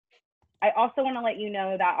I also want to let you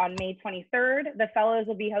know that on May 23rd, the fellows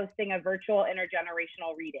will be hosting a virtual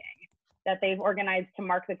intergenerational reading that they've organized to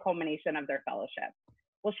mark the culmination of their fellowship.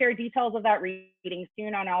 We'll share details of that reading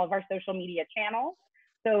soon on all of our social media channels.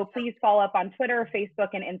 So please follow up on Twitter, Facebook,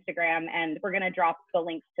 and Instagram, and we're going to drop the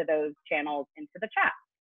links to those channels into the chat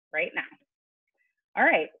right now. All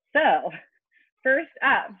right, so first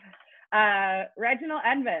up, Reginald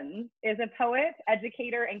Edmonds is a poet,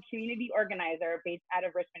 educator, and community organizer based out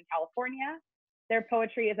of Richmond, California. Their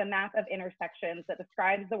poetry is a map of intersections that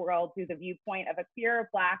describes the world through the viewpoint of a queer,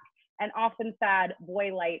 Black, and often sad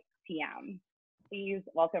boy-light PM. Please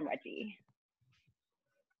welcome Reggie.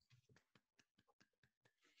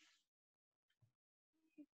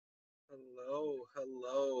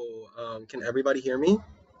 Hello. Can everybody hear me?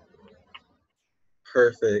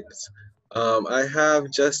 Perfect. I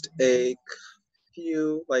have just a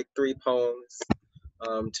few, like 3 poems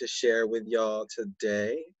to share with y'all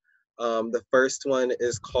today. The first one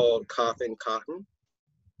is called Coffin Cotton.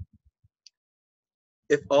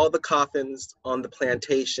 If all the coffins on the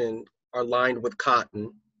plantation are lined with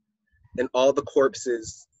cotton, and all the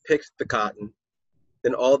corpses picked the cotton,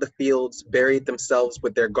 then all the fields buried themselves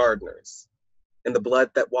with their gardeners, and the blood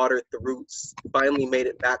that watered the roots finally made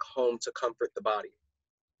it back home to comfort the body.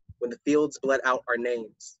 When the fields bled out our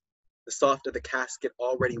names, the soft of the casket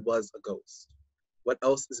already was a ghost. What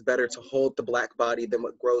else is better to hold the Black body than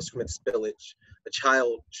what grows from its spillage? A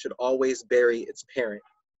child should always bury its parent.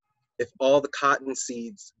 If all the cotton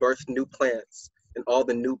seeds birth new plants, and all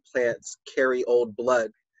the new plants carry old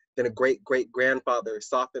blood, then a great-great-grandfather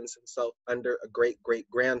softens himself under a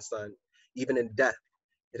great-great-grandson. Even in death,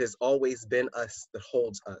 it has always been us that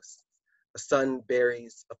holds us. A son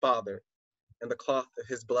buries a father, and the cloth of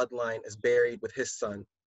his bloodline is buried with his son.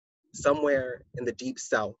 Somewhere in the deep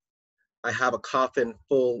south, I have a coffin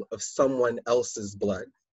full of someone else's blood.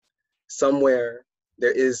 Somewhere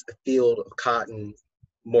there is a field of cotton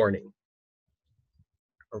mourning.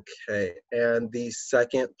 Okay, and the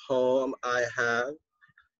second poem I have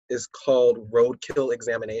is called Roadkill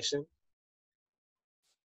Examination.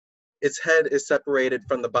 Its head is separated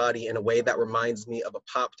from the body in a way that reminds me of a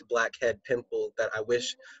popped blackhead pimple that I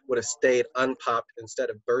wish would have stayed unpopped instead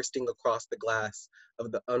of bursting across the glass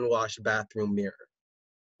of the unwashed bathroom mirror.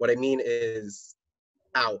 What I mean is,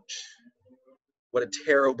 ouch. What a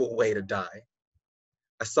terrible way to die.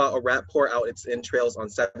 I saw a rat pour out its entrails on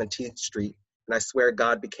 17th Street, and I swear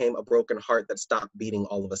God became a broken heart that stopped beating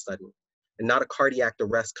all of a sudden. And not a cardiac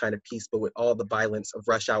arrest kind of peace, but with all the violence of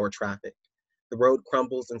rush hour traffic. The road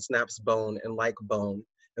crumbles and snaps bone and like bone,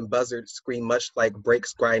 and buzzards scream much like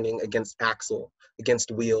brakes grinding against axle, against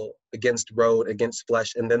wheel, against road, against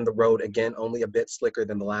flesh, and then the road again, only a bit slicker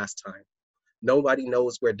than the last time. Nobody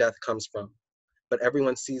knows where death comes from, but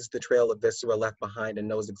everyone sees the trail of viscera left behind and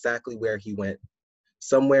knows exactly where he went.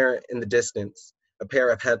 Somewhere in the distance, a pair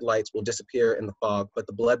of headlights will disappear in the fog, but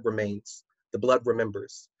the blood remains. The blood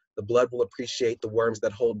remembers. The blood will appreciate the worms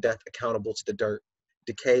that hold death accountable to the dirt.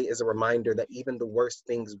 Decay is a reminder that even the worst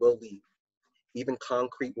things will leave. Even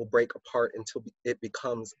concrete will break apart until it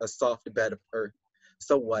becomes a soft bed of earth.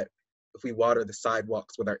 So what if we water the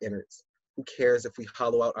sidewalks with our innards? Who cares if we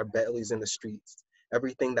hollow out our bellies in the streets?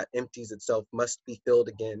 Everything that empties itself must be filled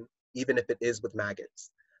again, even if it is with maggots.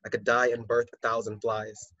 I could die and birth 1,000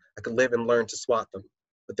 flies. I could live and learn to swat them,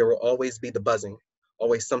 but there will always be the buzzing,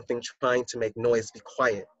 always something trying to make noise be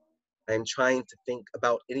quiet. I am trying to think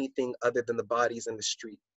about anything other than the bodies in the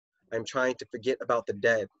street. I am trying to forget about the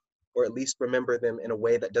dead, or at least remember them in a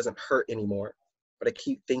way that doesn't hurt anymore. But I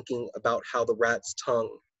keep thinking about how the rat's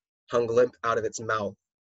tongue hung limp out of its mouth,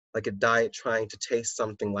 like it died trying to taste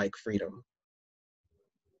something like freedom.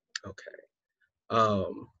 Okay.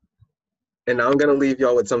 And now I'm gonna leave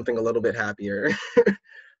y'all with something a little bit happier.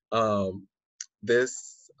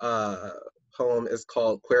 This poem is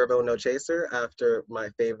called Cuervo No Chaser, after my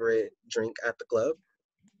favorite drink at the club.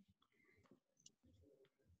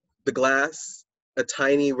 The glass, a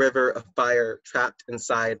tiny river of fire trapped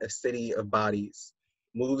inside a city of bodies,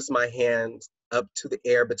 moves my hand up to the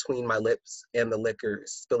air between my lips and the liquor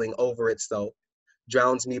spilling over itself,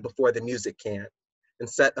 drowns me before the music can, and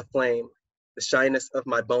set aflame. The shyness of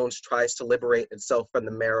my bones tries to liberate itself from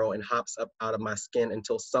the marrow and hops up out of my skin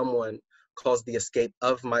until someone calls the escape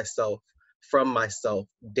of myself from myself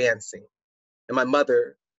dancing. And my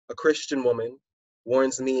mother, a Christian woman,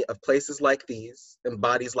 warns me of places like these and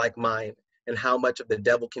bodies like mine and how much of the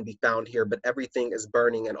devil can be found here, but everything is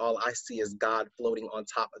burning and all I see is God floating on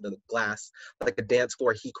top of the glass like a dance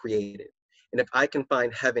floor he created. And if I can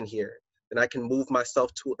find heaven here, then I can move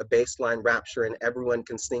myself to a baseline rapture and everyone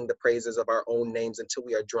can sing the praises of our own names until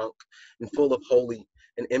we are drunk and full of holy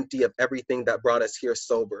and empty of everything that brought us here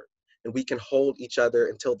sober. And we can hold each other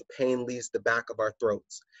until the pain leaves the back of our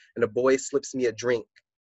throats. And a boy slips me a drink,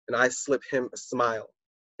 and I slip him a smile.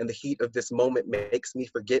 And the heat of this moment makes me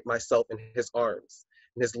forget myself in his arms.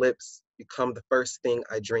 And his lips become the first thing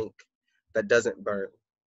I drink that doesn't burn.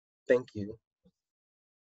 Thank you.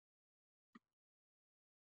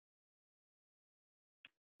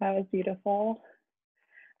 That was beautiful.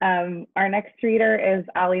 Our next reader is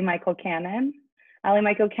Ali Michael Cannon. Ali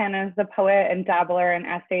Michael Cannon is the poet and dabbler in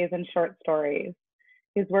essays and short stories.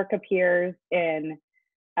 His work appears in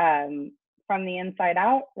From the Inside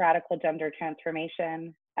Out, Radical Gender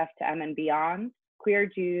Transformation, F to M and Beyond, Queer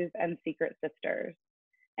Jews, and Secret Sisters.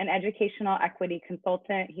 An educational equity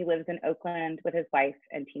consultant, he lives in Oakland with his wife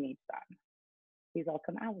and teenage son. Please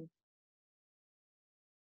welcome Ali.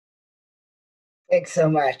 Thanks so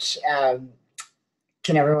much.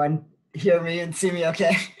 Can everyone hear me and see me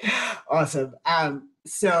okay? Awesome. I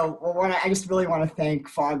just really want to thank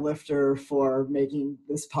Foglifter for making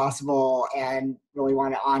this possible, and really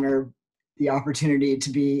want to honor the opportunity to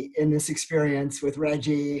be in this experience with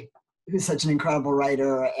Reggie, who's such an incredible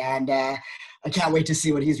writer. And I can't wait to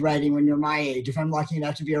see what he's writing when you're my age, if I'm lucky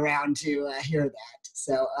enough to be around to hear that.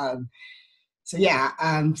 So I'm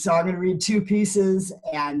going to read two pieces,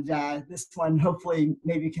 and this one hopefully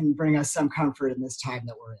maybe can bring us some comfort in this time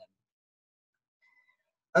that we're in.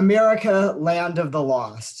 America, land of the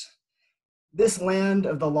lost. This land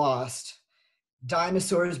of the lost,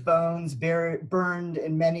 dinosaurs' bones burned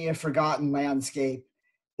in many a forgotten landscape.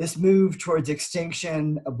 This move towards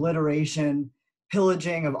extinction, obliteration,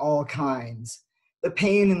 pillaging of all kinds. The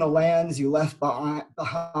pain in the lands you left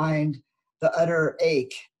behind, the utter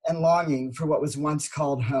ache and longing for what was once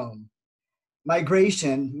called home.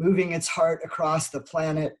 Migration, moving its heart across the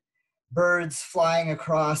planet, birds flying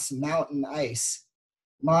across mountain ice,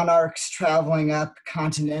 monarchs traveling up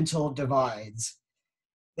continental divides.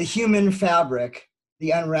 The human fabric,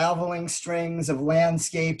 the unraveling strings of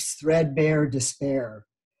landscape's threadbare despair.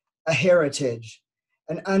 A heritage,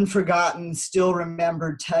 an unforgotten, still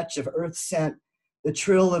remembered touch of earth scent, the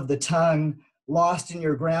trill of the tongue, lost in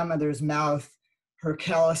your grandmother's mouth, her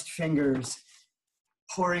calloused fingers,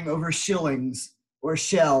 poring over shillings or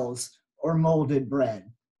shells or molded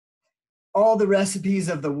bread. All the recipes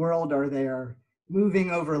of the world are there,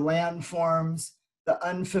 moving over landforms, the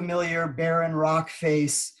unfamiliar barren rock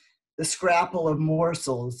face, the scrapple of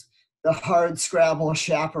morsels, the hard scrabble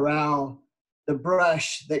chaparral, the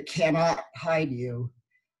brush that cannot hide you.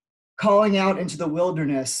 Calling out into the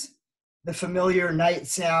wilderness, the familiar night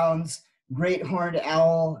sounds, great horned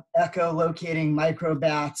owl, echolocating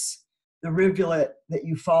microbats, the rivulet that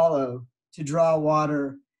you follow to draw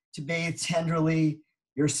water, to bathe tenderly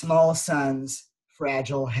your small son's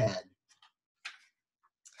fragile head.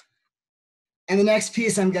 And the next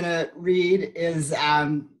piece I'm going to read is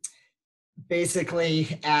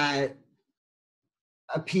basically a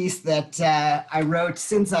piece that I wrote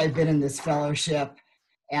since I've been in this fellowship,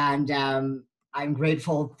 and I'm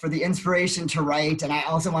grateful for the inspiration to write. And I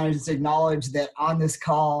also wanted to just acknowledge that on this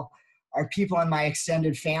call are people in my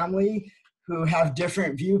extended family who have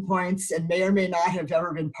different viewpoints and may or may not have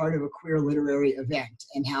ever been part of a queer literary event,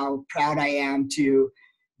 and how proud I am to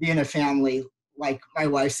be in a family like my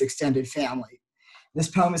wife's extended family. This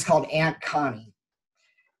poem is called Aunt Connie.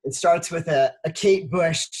 It starts with a Kate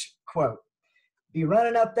Bush quote. Be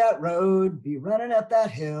running up that road, be running up that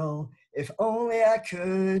hill. If only I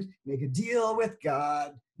could make a deal with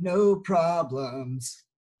God, no problems.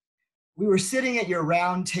 We were sitting at your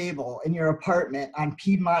round table in your apartment on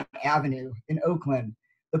Piedmont Avenue in Oakland,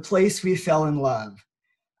 the place we fell in love.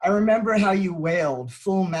 I remember how you wailed,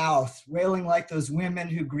 full mouth, wailing like those women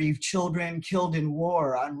who grieve children killed in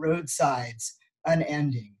war on roadsides,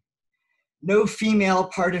 unending. No female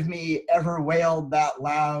part of me ever wailed that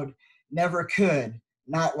loud, never could,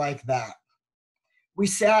 not like that. We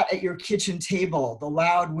sat at your kitchen table. The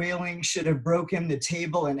loud wailing should have broken the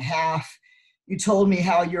table in half. You told me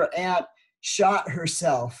how your aunt shot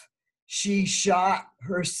herself. She shot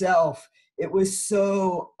herself. It was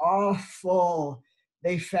so awful.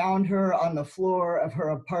 They found her on the floor of her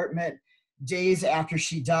apartment days after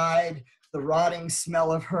she died. The rotting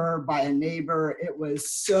smell of her by a neighbor. It was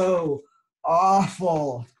so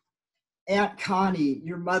awful. Aunt Connie,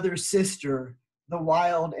 your mother's sister, the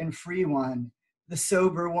wild and free one, the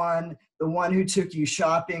sober one, the one who took you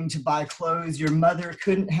shopping to buy clothes your mother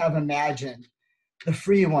couldn't have imagined, the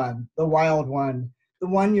free one, the wild one, the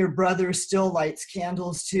one your brother still lights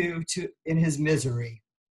candles to in his misery.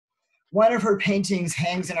 One of her paintings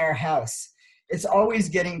hangs in our house. It's always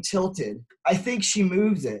getting tilted. I think she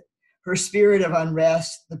moves it. Her spirit of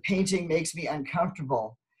unrest, the painting makes me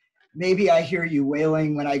uncomfortable. Maybe I hear you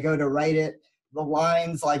wailing when I go to write it, the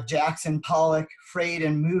lines like Jackson Pollock, frayed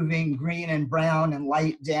and moving, green and brown and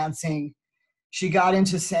light dancing. She got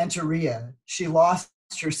into Santeria. She lost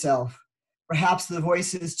herself. Perhaps the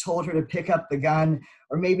voices told her to pick up the gun,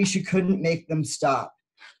 or maybe she couldn't make them stop.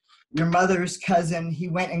 Your mother's cousin, he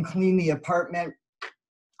went and cleaned the apartment,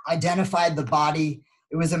 identified the body.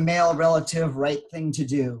 It was a male relative, right thing to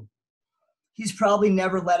do. He's probably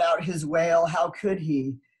never let out his wail. How could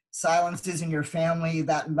he? Silences in your family,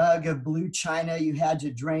 that mug of blue china you had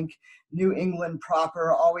to drink, New England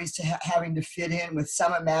proper, always having to fit in with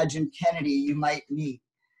some imagined Kennedy you might meet.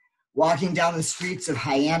 Walking down the streets of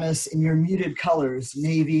Hyannis in your muted colors,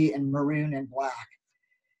 navy and maroon and black.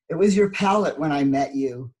 It was your palette when I met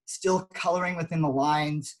you, still coloring within the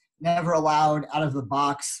lines, never allowed out of the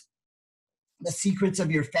box. The secrets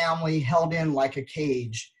of your family held in like a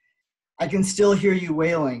cage. I can still hear you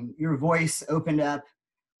wailing. Your voice opened up.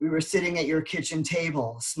 We were sitting at your kitchen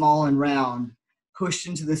table, small and round, pushed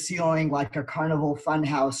into the ceiling like a carnival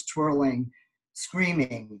funhouse twirling,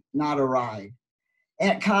 screaming, not a ride.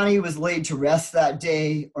 Aunt Connie was laid to rest that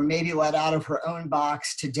day, or maybe let out of her own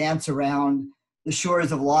box to dance around the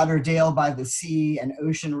shores of Lauderdale by the sea and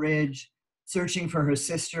Ocean Ridge, searching for her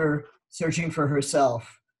sister, searching for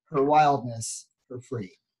herself, her wildness, for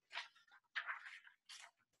free.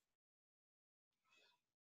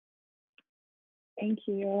 Thank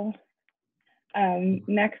you.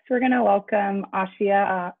 Next, we're going to welcome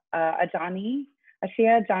Ashia Ajani.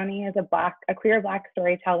 Ashia Ajani is a queer Black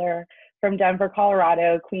storyteller from Denver,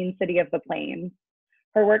 Colorado, Queen City of the Plains.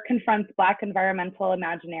 Her work confronts Black environmental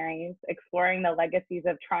imaginaries, exploring the legacies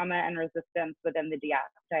of trauma and resistance within the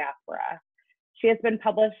diaspora. She has been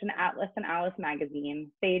published in Atlas and Alice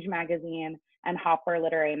magazine, Sage magazine, and Hopper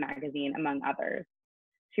Literary magazine, among others.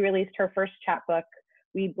 She released her first chapbook,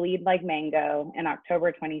 We Bleed Like Mango, in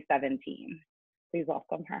October 2017. Please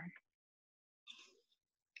welcome her.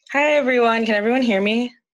 Hi, everyone. Can everyone hear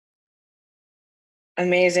me?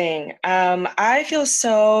 Amazing. I feel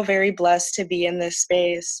so very blessed to be in this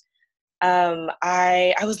space.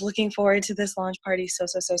 I was looking forward to this launch party so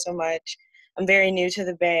much. I'm very new to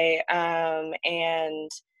the Bay, and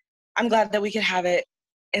I'm glad that we could have it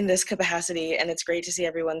in this capacity, and it's great to see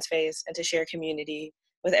everyone's face and to share community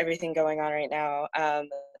with everything going on right now.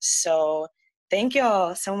 So thank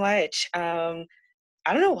y'all so much.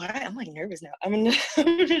 I don't know why, I'm like nervous now. I'm gonna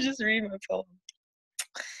just read my poem.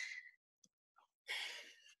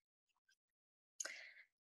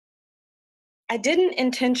 I didn't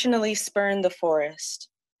intentionally spurn the forest.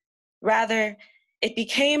 Rather, it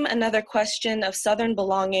became another question of Southern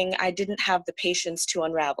belonging I didn't have the patience to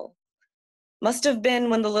unravel. Must have been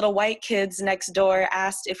when the little white kids next door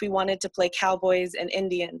asked if we wanted to play cowboys and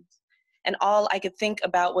Indians, and all I could think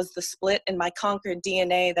about was the split in my conquered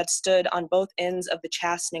DNA that stood on both ends of the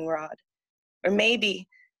chastening rod. Or maybe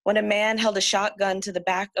when a man held a shotgun to the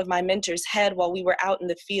back of my mentor's head while we were out in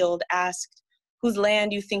the field, asked, "Whose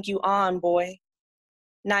land you think you on, boy?"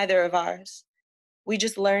 Neither of ours. We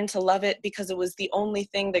just learned to love it because it was the only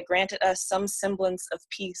thing that granted us some semblance of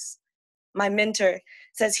peace. My mentor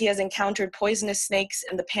says he has encountered poisonous snakes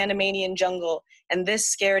in the Panamanian jungle, and this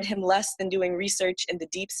scared him less than doing research in the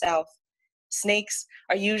Deep South. Snakes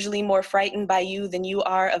are usually more frightened by you than you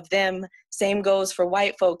are of them. Same goes for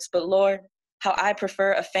white folks, but Lord, how I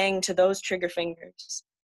prefer a fang to those trigger fingers.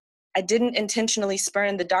 I didn't intentionally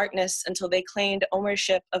spurn the darkness until they claimed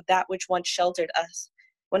ownership of that which once sheltered us.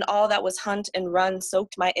 When all that was hunt and run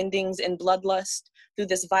soaked my endings in bloodlust through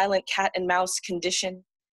this violent cat and mouse condition,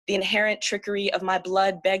 the inherent trickery of my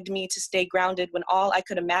blood begged me to stay grounded when all I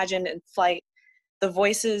could imagine in flight. The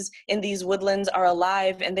voices in these woodlands are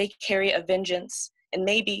alive and they carry a vengeance. And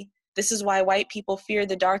maybe this is why white people fear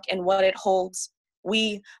the dark and what it holds.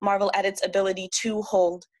 We marvel at its ability to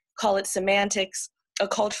hold, call it semantics, a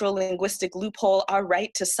cultural linguistic loophole, our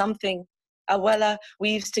right to something. Abuela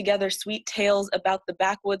weaves together sweet tales about the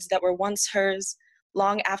backwoods that were once hers,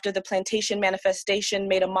 long after the plantation manifestation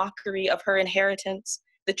made a mockery of her inheritance.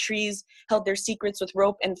 The trees held their secrets with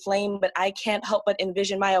rope and flame, but I can't help but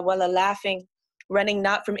envision my abuela laughing, running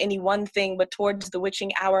not from any one thing, but towards the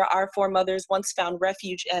witching hour our foremothers once found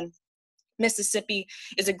refuge in. Mississippi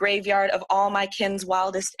is a graveyard of all my kin's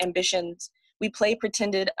wildest ambitions. We play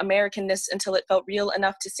pretended Americanness until it felt real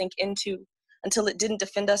enough to sink into, until it didn't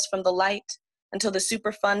defend us from the light, until the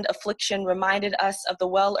superfund affliction reminded us of the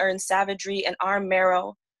well-earned savagery in our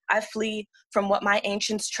marrow. I flee from what my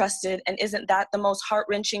ancients trusted, and isn't that the most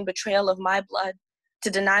heart-wrenching betrayal of my blood? To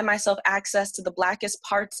deny myself access to the blackest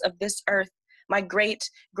parts of this earth, My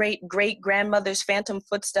great-great-great-grandmother's phantom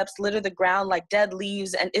footsteps litter the ground like dead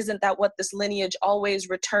leaves, and isn't that what this lineage always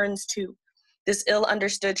returns to? This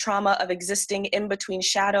ill-understood trauma of existing in between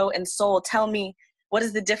shadow and soul. Tell me, what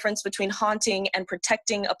is the difference between haunting and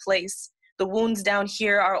protecting a place? The wounds down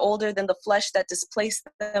here are older than the flesh that displaced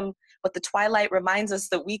them, but the twilight reminds us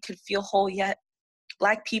that we could feel whole yet.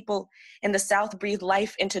 Black people in the South breathe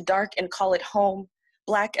life into dark and call it home.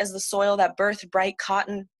 Black as the soil that birthed bright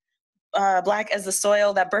cotton. Black as the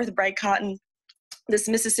soil that birthed bright cotton. This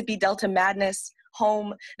Mississippi Delta madness,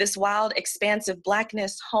 home. This wild, expansive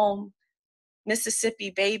blackness, home. Mississippi,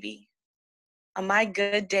 baby. On my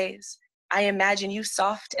good days, I imagine you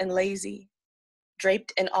soft and lazy,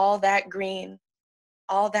 draped in all that green,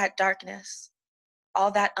 all that darkness,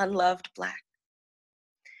 all that unloved Black.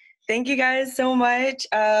 Thank you guys so much.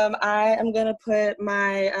 I am gonna put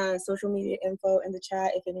my social media info in the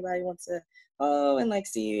chat if anybody wants to follow and like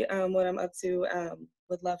see what I'm up to.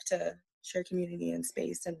 Would love to share community and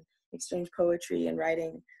space and exchange poetry and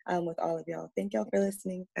writing with all of y'all. Thank y'all for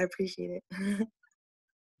listening. I appreciate it. That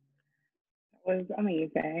was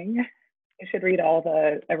amazing. You should read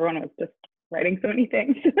everyone was just writing so many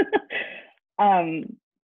things.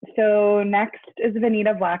 So next is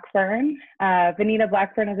Venita Blackburn. Venita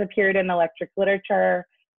Blackburn has appeared in Electric Literature,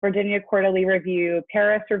 Virginia Quarterly Review,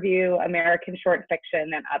 Paris Review, American Short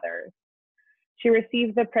Fiction, and others. She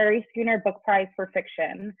received the Prairie Schooner Book Prize for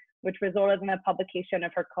Fiction, which resulted in the publication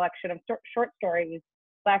of her collection of short stories,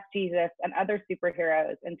 Black Jesus and Other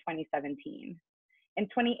Superheroes, in 2017. In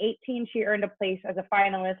 2018, she earned a place as a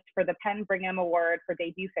finalist for the PEN Brigham Award for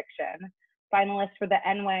Debut Fiction, finalist for the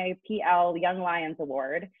NYPL Young Lions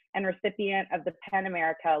Award, and recipient of the PEN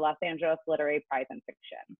America Los Angeles Literary Prize in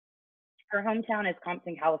Fiction. Her hometown is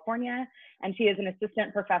Compton, California, and she is an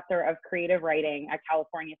assistant professor of creative writing at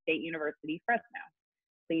California State University, Fresno.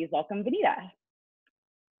 Please welcome Venita.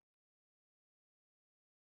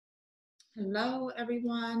 Hello,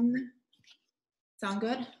 everyone. Sound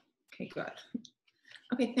good? Okay, good.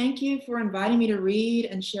 Okay, thank you for inviting me to read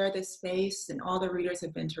and share this space, and all the readers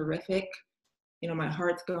have been terrific. You know, my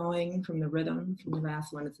heart's going from the rhythm from the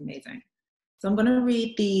last one. It's amazing. So I'm gonna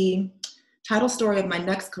read the title story of my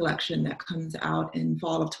next collection that comes out in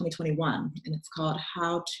fall of 2021, and it's called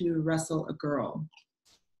How to Wrestle a Girl.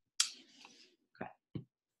 Okay.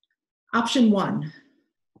 Option 1,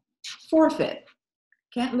 forfeit.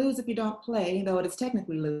 Can't lose if you don't play, though it is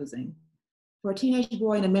technically losing. For a teenage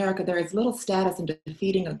boy in America, there is little status in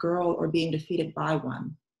defeating a girl or being defeated by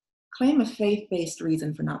one. Claim a faith-based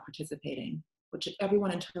reason for not participating, which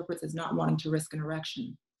everyone interprets as not wanting to risk an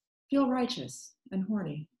erection. Feel righteous and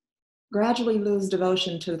horny. Gradually lose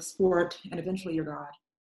devotion to the sport and eventually your God.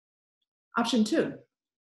 Option 2,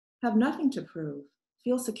 have nothing to prove.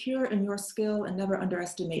 Feel secure in your skill and never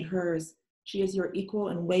underestimate hers. She is your equal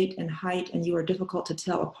in weight and height, and you are difficult to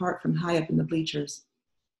tell apart from high up in the bleachers.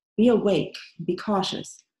 Be awake, be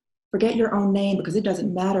cautious. Forget your own name because it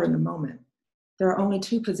doesn't matter in the moment. There are only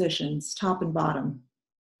 2 positions, top and bottom.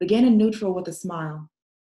 Begin in neutral with a smile.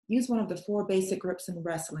 Use one of the 4 basic grips in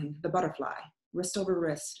wrestling, the butterfly, wrist over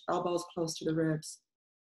wrist, elbows close to the ribs.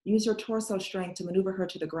 Use your torso strength to maneuver her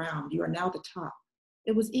to the ground. You are now the top.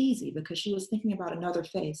 It was easy because she was thinking about another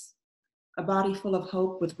face, a body full of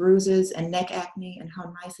hope with bruises and neck acne and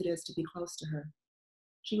how nice it is to be close to her.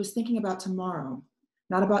 She was thinking about tomorrow,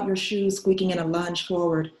 not about your shoes squeaking in a lunge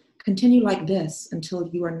forward. Continue like this until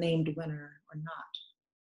you are named winner or not.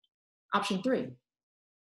 Option 3,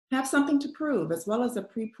 have something to prove, as well as a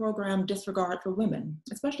pre-programmed disregard for women,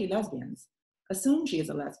 especially lesbians. Assume she is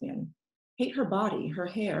a lesbian. Hate her body, her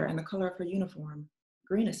hair, and the color of her uniform.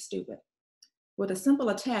 Green is stupid. With a simple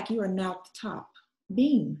attack, you are now at the top.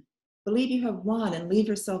 Beam. Believe you have won and leave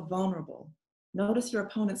yourself vulnerable. Notice your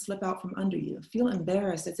opponent slip out from under you. Feel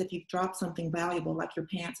embarrassed as if you've dropped something valuable like your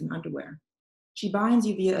pants and underwear. She binds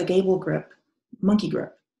you via a gable grip, monkey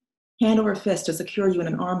grip. Hand over fist to secure you in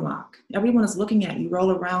an arm lock. Everyone is looking at you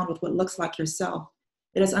roll around with what looks like yourself.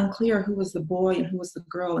 It is unclear who was the boy and who was the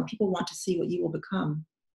girl, and people want to see what you will become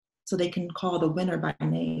so they can call the winner by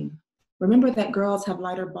name. Remember that girls have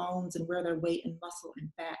lighter bones and wear their weight in muscle and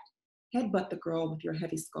fat. Headbutt the girl with your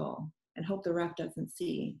heavy skull and hope the ref doesn't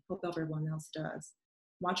see. Hope everyone else does.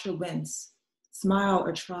 Watch her wince. Smile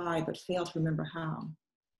or try, but fail to remember how.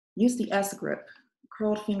 Use the S grip,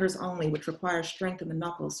 curled fingers only, which requires strength in the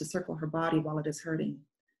knuckles to circle her body while it is hurting.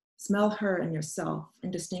 Smell her and yourself,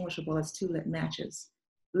 indistinguishable as 2 lit matches.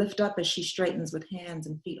 Lift up as she straightens with hands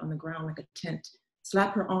and feet on the ground like a tent.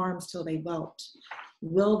 Slap her arms till they welt.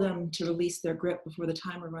 Will them to release their grip before the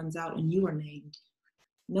timer runs out and you are named.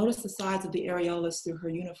 Notice the sides of the areolas through her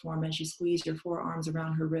uniform as you squeeze your forearms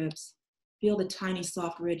around her ribs. Feel the tiny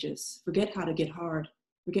soft ridges. Forget how to get hard.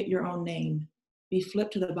 Forget your own name. Be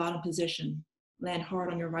flipped to the bottom position. Land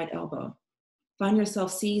hard on your right elbow. Find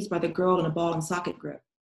yourself seized by the girl in a ball and socket grip.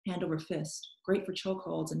 Hand over fist. Great for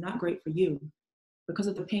chokeholds and not great for you. Because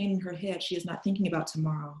of the pain in her head, she is not thinking about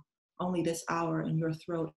tomorrow. Only this hour in your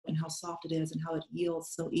throat and how soft it is and how it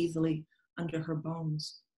yields so easily under her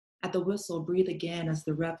bones. At the whistle, breathe again as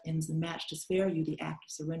the rep ends the match to spare you the act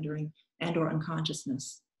of surrendering and or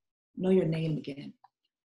unconsciousness. Know your name again.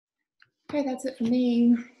 Okay, that's it for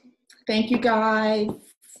me. Thank you, guys.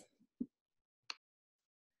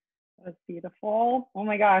 That's beautiful. Oh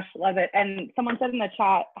my gosh, love it. And someone said in the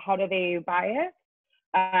chat, how do they buy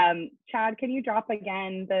it? Chad, can you drop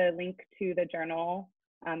again the link to the journal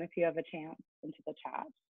if you have a chance into the chat?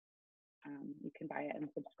 You can buy it and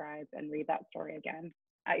subscribe and read that story again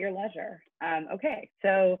at your leisure. Okay,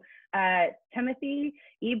 so Timothy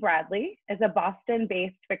E. Bradley is a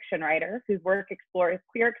Boston-based fiction writer whose work explores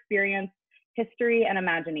queer experience, history, and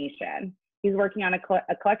imagination. He's working on a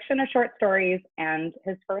collection of short stories and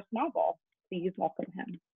his first novel. Please welcome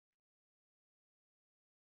him.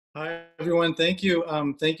 Hi, everyone. Thank you.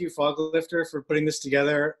 Thank you, Foglifter, for putting this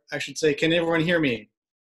together. I should say, can everyone hear me?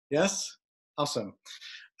 Yes? Awesome.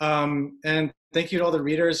 And thank you to all the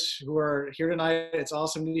readers who are here tonight. It's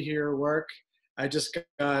awesome to hear your work. I just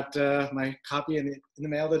got my copy in the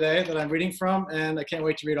mail today that I'm reading from, and I can't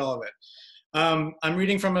wait to read all of it. I'm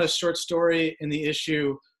reading from a short story in the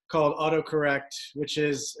issue called Autocorrect, which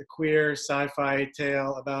is a queer sci-fi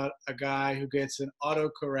tale about a guy who gets an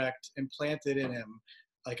autocorrect implanted in him,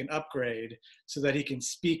 like an upgrade, so that he can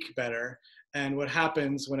speak better, and what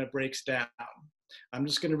happens when it breaks down. I'm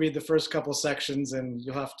just going to read the first couple sections and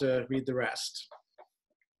you'll have to read the rest.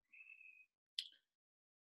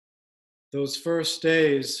 Those first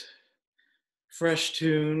days, fresh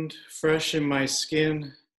tuned, fresh in my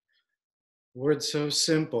skin, words so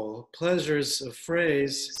simple, pleasures of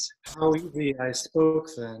phrase, how easy I spoke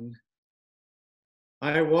then.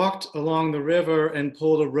 I walked along the river and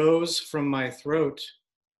pulled a rose from my throat.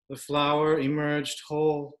 The flower emerged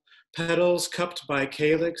whole, petals cupped by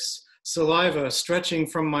calyx, saliva stretching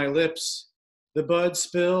from my lips. The bud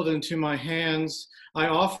spilled into my hands. I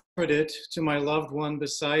offered it to my loved one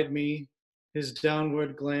beside me, his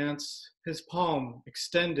downward glance, his palm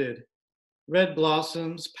extended. Red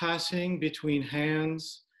blossoms passing between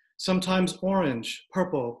hands, sometimes orange,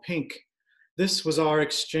 purple, pink. This was our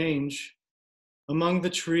exchange. Among the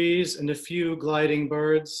trees and a few gliding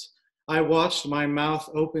birds, I watched my mouth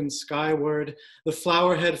open skyward, the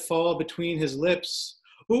flower head fall between his lips.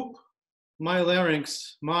 Oop, my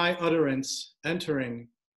larynx, my utterance, entering,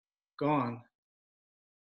 gone.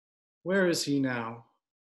 Where is he now?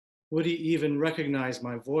 Would he even recognize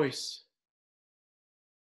my voice?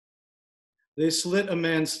 They slit a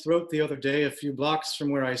man's throat the other day a few blocks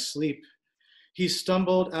from where I sleep. He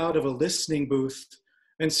stumbled out of a listening booth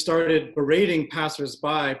and started berating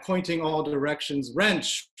passersby, pointing all directions,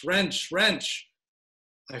 wrench, wrench, wrench.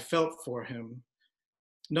 I felt for him.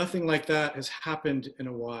 Nothing like that has happened in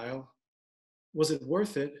a while. Was it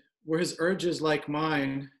worth it? Were his urges like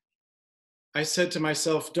mine? I said to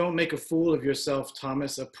myself, don't make a fool of yourself,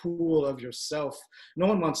 Thomas, a pool of yourself. No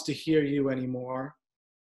one wants to hear you anymore.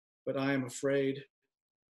 But I am afraid.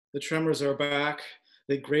 The tremors are back.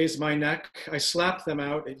 They graze my neck. I slap them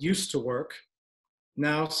out. It used to work.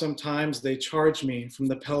 Now sometimes they charge me from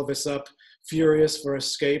the pelvis up, furious for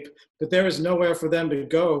escape, but there is nowhere for them to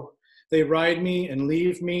go. They ride me and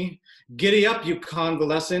leave me. Giddy up, you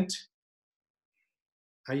convalescent.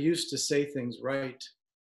 I used to say things right.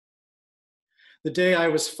 The day I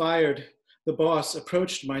was fired, the boss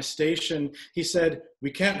approached my station. He said, we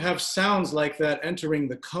can't have sounds like that entering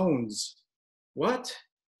the cones. What?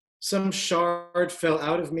 Some shard fell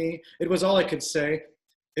out of me. It was all I could say.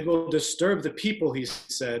 It will disturb the people, he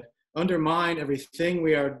said, undermine everything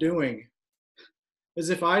we are doing. As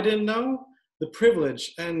if I didn't know the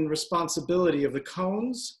privilege and responsibility of the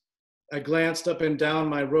cones. I glanced up and down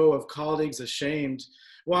my row of colleagues ashamed.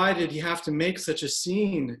 Why did he have to make such a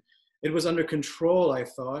scene? It was under control, I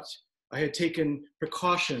thought. I had taken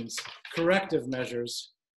precautions, corrective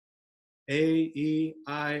measures. A-E-I-O-U?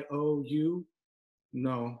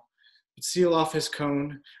 No. But seal off his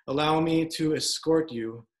cone. Allow me to escort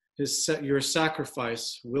you. Your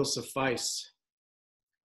sacrifice will suffice.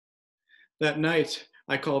 That night,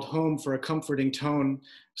 I called home for a comforting tone.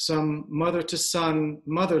 Some mother to son,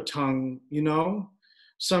 mother tongue, you know?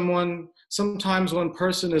 Sometimes one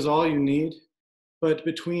person is all you need. But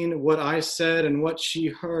between what I said and what she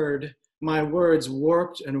heard, my words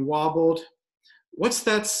warped and wobbled. What's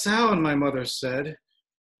that sound, my mother said.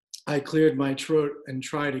 I cleared my throat and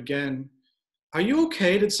tried again. Are you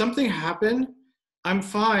okay? Did something happen? I'm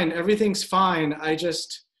fine. Everything's fine.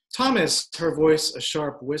 Thomas, her voice a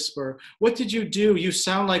sharp whisper. What did you do? You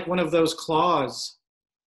sound like one of those claws.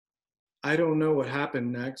 I don't know what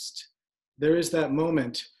happened next. There is that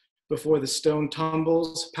moment before the stone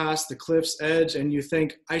tumbles past the cliff's edge and you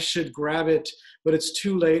think, I should grab it, but it's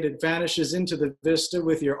too late. It vanishes into the vista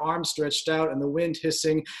with your arm stretched out and the wind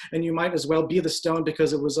hissing, and you might as well be the stone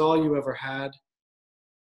because it was all you ever had.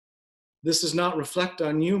 This does not reflect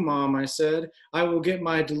on you, Mom, I said. I will get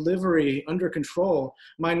my delivery under control.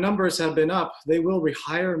 My numbers have been up. They will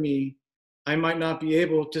rehire me. I might not be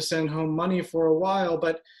able to send home money for a while,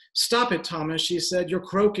 but stop it, Thomas, she said. You're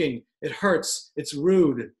croaking. It hurts. It's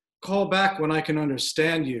rude. Call back when I can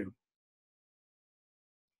understand you.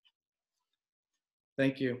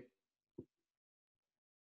 Thank you.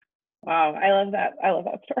 Wow, I love that. I love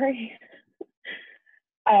that story.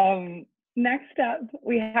 Next up,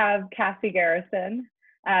 we have Cassie Garison.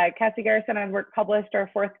 Cassie Garison has work published or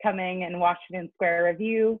forthcoming in Washington Square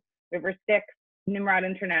Review, River Styx, Nimrod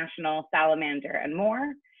International, Salamander, and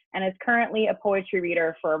more, and is currently a poetry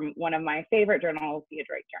reader for one of my favorite journals, the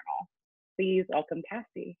Adroit Journal. Please welcome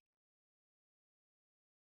Cassie.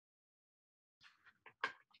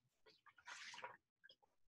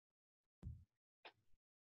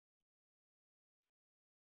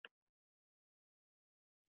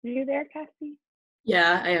 Are you there, Cassie?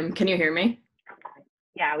 Yeah, I am. Can you hear me?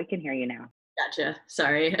 Yeah, we can hear you now. Gotcha.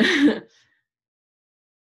 Sorry.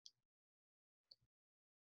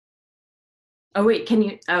 Oh, wait, can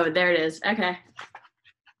you? Oh, there it is. Okay.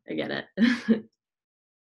 I get it.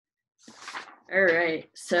 All right.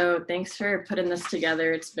 So thanks for putting this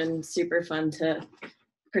together. It's been super fun to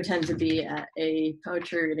pretend to be at a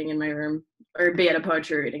poetry reading in my room, or be at a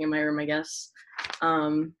poetry reading in my room, I guess.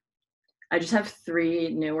 I just have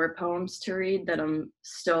 3 newer poems to read that I'm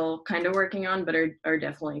still kind of working on, but are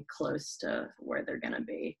definitely close to where they're gonna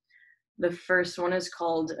be. The first one is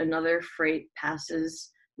called Another Freight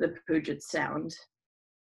Passes the Puget Sound.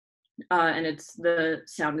 And the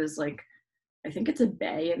sound is like, I think it's a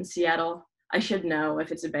bay in Seattle. I should know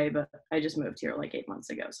if it's a bay, but I just moved here like 8 months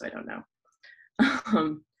ago, so I don't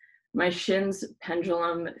know. My shins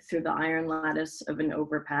pendulum through the iron lattice of an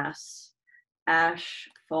overpass. Ash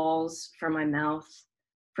falls from my mouth,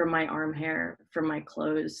 from my arm hair, from my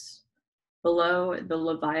clothes. Below, the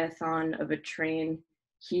leviathan of a train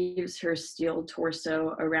heaves her steel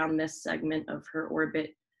torso around this segment of her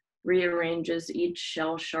orbit, rearranges each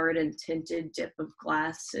shell shard and tinted dip of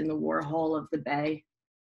glass in the war hall of the bay.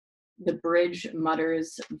 The bridge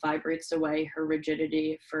mutters, vibrates away her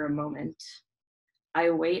rigidity for a moment.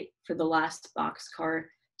 I wait for the last boxcar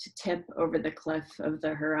to tip over the cliff of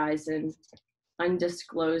the horizon,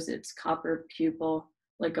 undisclose its copper pupil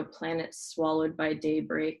like a planet swallowed by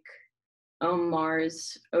daybreak. O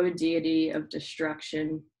Mars, O deity of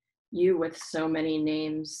destruction, you with so many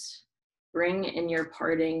names, bring in your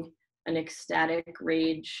parting an ecstatic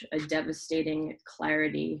rage, a devastating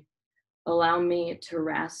clarity. Allow me to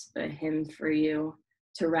rasp a hymn for you,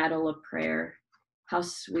 to rattle a prayer. How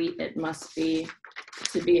sweet it must be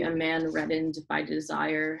to be a man reddened by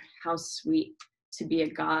desire. How sweet to be a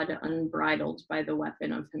god unbridled by the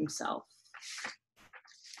weapon of himself.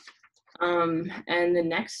 And the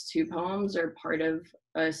next 2 poems are part of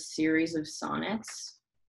a series of sonnets,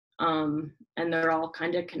 and they're all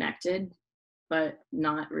kind of connected, but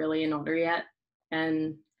not really in order yet,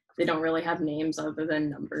 and they don't really have names other than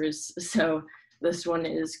numbers. So this one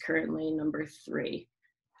is currently number 3,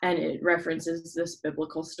 and it references this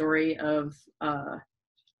biblical story of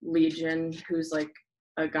Legion, who's like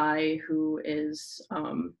a guy who is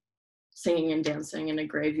singing and dancing in a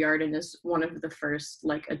graveyard, and is one of the first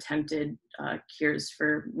like attempted cures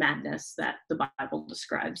for madness that the Bible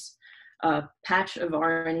describes. A patch of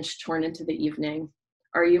orange torn into the evening.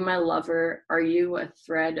 Are you my lover? Are you a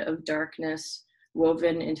thread of darkness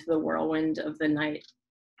woven into the whirlwind of the night?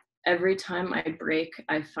 Every time I break,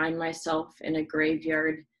 I find myself in a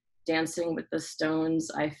graveyard, dancing with the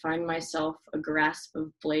stones. I find myself a grasp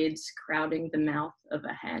of blades crowding the mouth of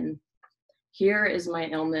a hen. Here is my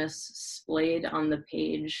illness, splayed on the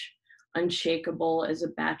page, unshakable as a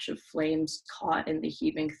batch of flames caught in the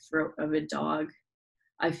heaving throat of a dog.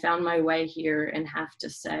 I found my way here and have to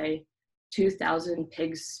say, 2,000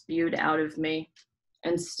 pigs spewed out of me,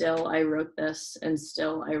 and still I wrote this, and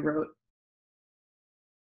still I wrote.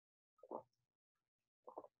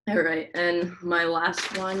 All right, and my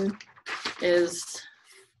last one is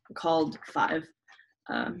called 5,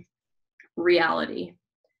 Reality.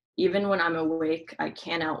 Even when I'm awake, I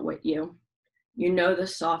can't outwit you. You know the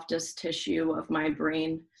softest tissue of my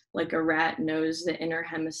brain, like a rat knows the inner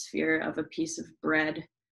hemisphere of a piece of bread.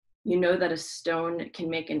 You know that a stone can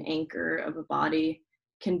make an anchor of a body,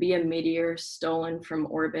 can be a meteor stolen from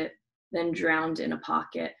orbit, then drowned in a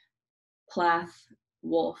pocket. Plath,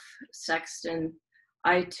 wolf, sexton,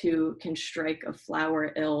 I too can strike a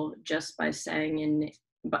flower ill just by saying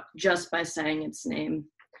its name.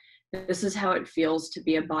 This is how it feels to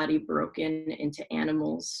be a body broken into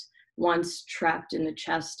animals, once trapped in the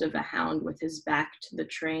chest of a hound with his back to the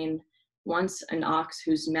train, once an ox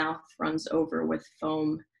whose mouth runs over with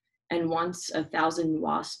foam, and once 1,000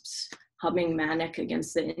 wasps humming manic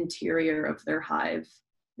against the interior of their hive.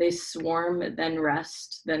 They swarm, then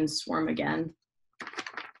rest, then swarm again.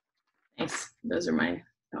 Thanks. Those are my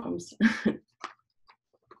poems.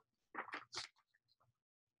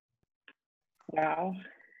 Wow.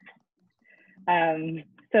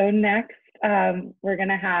 So next, we're going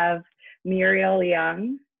to have Muriel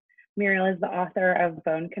Leung. Muriel is the author of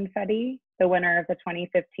Bone Confetti, the winner of the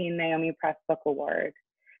 2015 Naomi Press Book Award.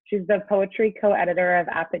 She's the poetry co-editor of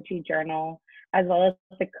Apogee Journal, as well as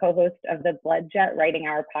the co-host of the Blood Jet Writing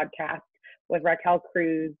Hour podcast with Raquel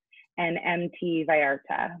Cruz and MT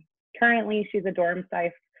Vallarta. Currently, she's a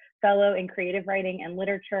Dormsty Fellow in Creative Writing and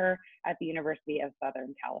Literature at the University of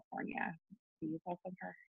Southern California. Please welcome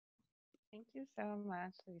her. Thank you so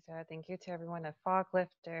much, Lisa. Thank you to everyone at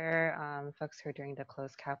Foglifter, folks who are doing the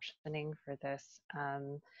closed captioning for this,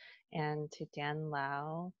 and to Dan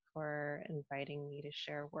Lau for inviting me to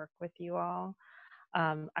share work with you all.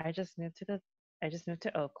 I just moved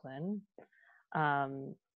to Oakland,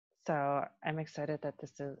 so I'm excited that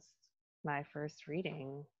this is my first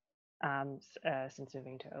reading since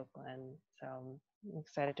moving to Oakland. So I'm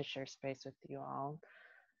excited to share space with you all.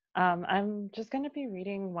 I'm just going to be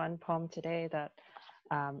reading one poem today that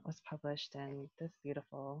was published in this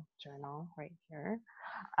beautiful journal right here.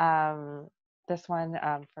 This one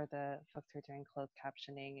for the folks who are doing closed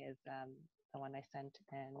captioning is the one I sent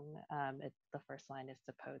in. The first line is,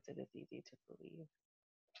 "Suppose it is easy to believe."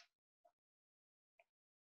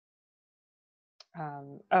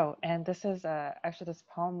 And this is actually, this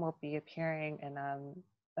poem will be appearing in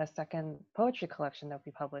a second poetry collection that will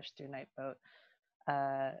be published through Nightboat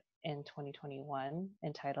in 2021,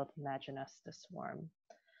 entitled "Imagine Us the Swarm."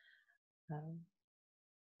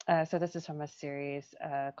 So this is from a series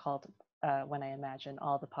called "When I Imagine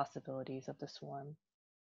All the Possibilities of the Swarm."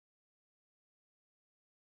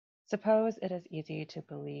 Suppose it is easy to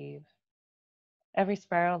believe. Every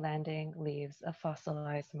spiral landing leaves a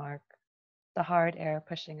fossilized mark, the hard air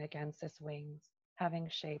pushing against its wings, having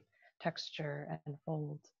shape, texture, and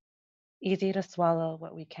fold. Easy to swallow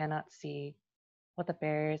what we cannot see, what the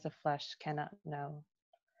barriers of flesh cannot know.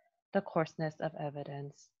 The coarseness of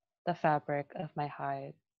evidence, the fabric of my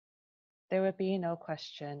hide. There would be no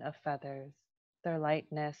question of feathers, their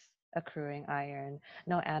lightness, accruing iron,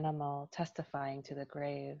 no animal testifying to the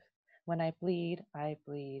grave. When I bleed, I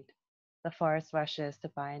bleed. The forest rushes to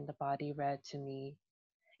bind the body red to me.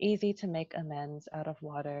 Easy to make amends out of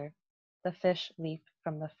water. The fish leap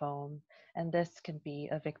from the foam, and this can be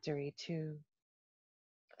a victory too.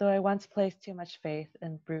 Though I once placed too much faith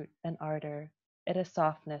in brute and ardor, it is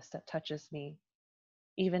softness that touches me.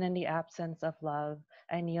 Even in the absence of love,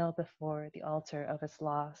 I kneel before the altar of its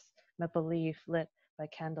loss, my belief lit by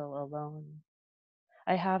candle alone.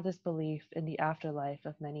 I have this belief in the afterlife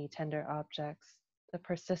of many tender objects, the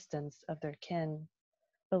persistence of their kin,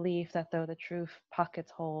 belief that though the truth pockets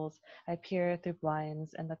holes, I peer through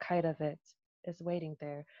blinds and the kite of it is waiting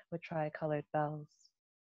there with tri-colored bells.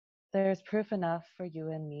 There is proof enough for you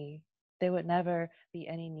and me. There would never be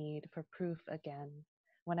any need for proof again.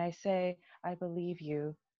 When I say I believe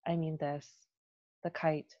you, I mean this: the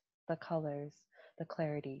kite, the colors, the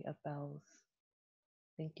clarity of bells.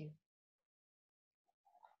 Thank you.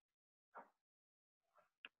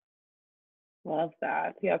 Love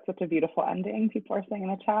that. Yeah, it's such a beautiful ending. People are saying in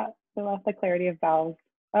the chat, they love the clarity of bells.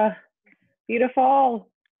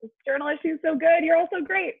 Beautiful. This journal issue is so good. You're all so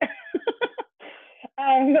great.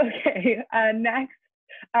 Okay, next,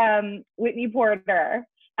 Whitney Porter.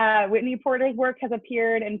 Whitney Porter's work has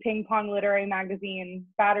appeared in Ping Pong Literary Magazine,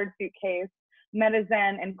 Battered Suitcase,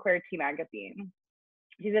 Metazen, and Queer Tea Magazine.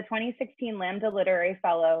 She's a 2016 Lambda Literary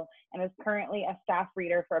Fellow and is currently a staff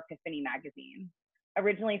reader for Epiphany Magazine.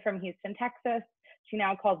 Originally from Houston, Texas, she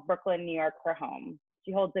now calls Brooklyn, New York her home.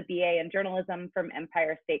 She holds a BA in journalism from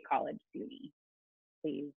Empire State College, SUNY.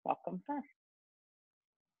 Please welcome her.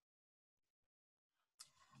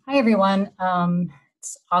 Hi, everyone.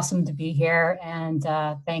 It's awesome to be here, and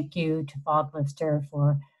thank you to Foglifter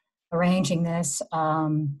for arranging this.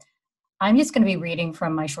 I'm just going to be reading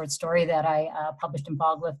from my short story that I published in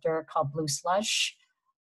Foglifter called Blue Slush.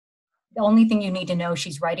 The only thing you need to know,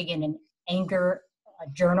 she's writing in an anger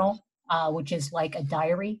journal, which is like a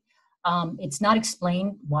diary. It's not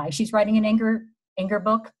explained why she's writing an anger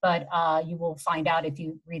book, but you will find out if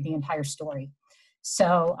you read the entire story.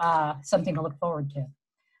 So something to look forward to.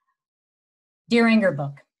 Dear Anger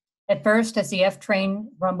Book, at first, as the F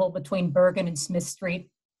train rumbled between Bergen and Smith Street,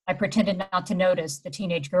 I pretended not to notice the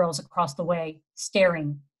teenage girls across the way,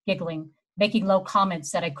 staring, giggling, making low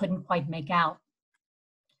comments that I couldn't quite make out.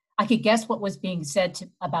 I could guess what was being said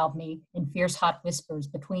about me in fierce hot whispers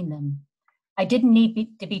between them. I didn't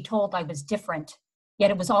need to be told I was different,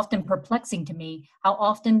 yet it was often perplexing to me how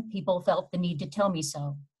often people felt the need to tell me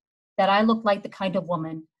so, that I looked like the kind of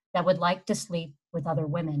woman that would like to sleep with other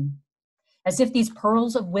women. As if these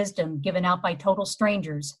pearls of wisdom given out by total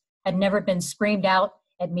strangers had never been screamed out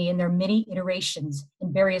at me in their many iterations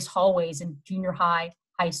in various hallways in junior high,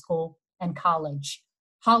 high school, and college.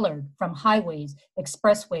 Hollered from highways,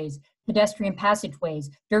 expressways, pedestrian passageways,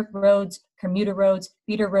 dirt roads, commuter roads,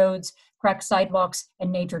 feeder roads, cracked sidewalks,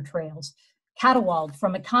 and nature trails. Caterwauled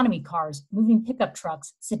from economy cars, moving pickup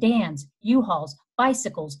trucks, sedans, U-Hauls,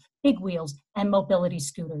 bicycles, big wheels, and mobility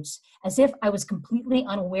scooters, as if I was completely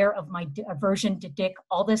unaware of my aversion to Dick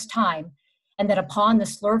all this time, and that upon the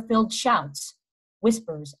slur-filled shouts,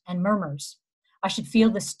 whispers, and murmurs, I should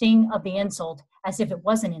feel the sting of the insult as if it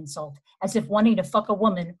was an insult, as if wanting to fuck a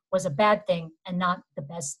woman was a bad thing and not the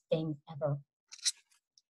best thing ever.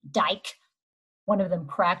 Dyke, one of them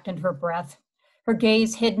cracked under her breath, her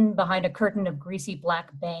gaze hidden behind a curtain of greasy black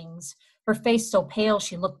bangs, her face so pale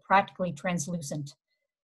she looked practically translucent,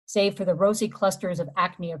 save for the rosy clusters of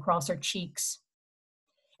acne across her cheeks.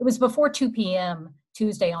 It was before 2 p.m.,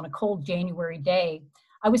 Tuesday on a cold January day.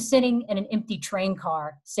 I was sitting in an empty train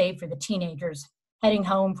car, save for the teenagers, heading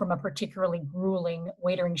home from a particularly grueling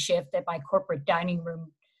waitering shift at my corporate dining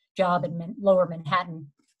room job in Lower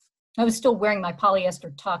Manhattan. I was still wearing my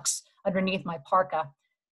polyester tux underneath my parka,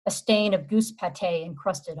 a stain of goose pate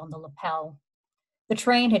encrusted on the lapel. The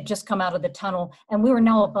train had just come out of the tunnel, and we were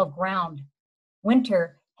now above ground.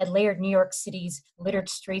 Winter had layered New York City's littered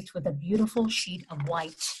streets with a beautiful sheet of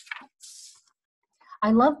white.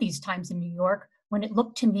 I love these times in New York when it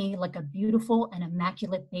looked to me like a beautiful and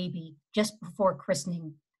immaculate baby just before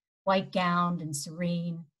christening, white-gowned and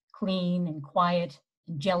serene, clean and quiet,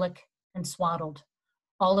 angelic and swaddled,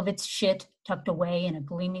 all of its shit tucked away in a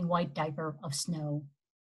gleaming white diaper of snow.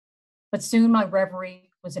 But soon my reverie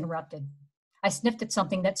was interrupted. I sniffed at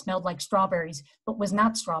something that smelled like strawberries, but was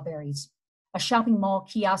not strawberries. A shopping mall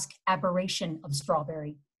kiosk aberration of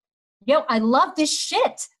strawberry. Yo, I love this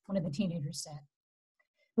shit, one of the teenagers said.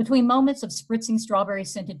 Between moments of spritzing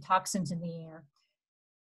strawberry-scented toxins in the air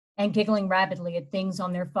and giggling rapidly at things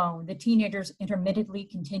on their phone, the teenagers intermittently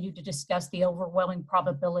continued to discuss the overwhelming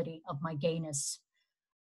probability of my gayness,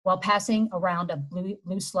 while passing around a blue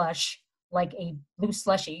slushy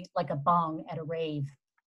like a bong at a rave.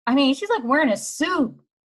 I mean, she's like wearing a suit.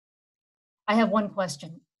 I have one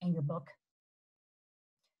question, Anger Book.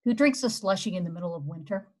 Who drinks a slushie in the middle of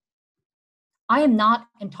winter? I am not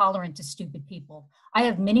intolerant to stupid people. I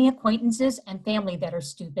have many acquaintances and family that are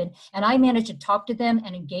stupid, and I manage to talk to them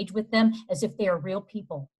and engage with them as if they are real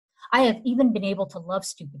people. I have even been able to love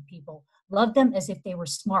stupid people, love them as if they were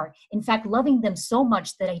smart. In fact, loving them so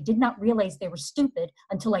much that I did not realize they were stupid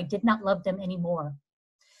until I did not love them anymore.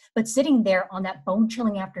 But sitting there on that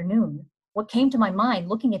bone-chilling afternoon, what came to my mind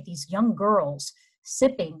looking at these young girls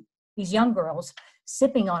sipping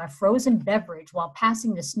on a frozen beverage while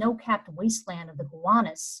passing the snow-capped wasteland of the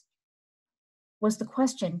Gowanus was the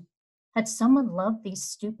question, had someone loved these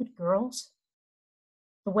stupid girls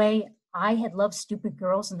the way I had loved stupid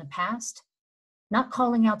girls in the past? Not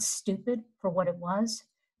calling out stupid for what it was,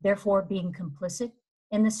 therefore being complicit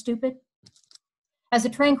in the stupid? As the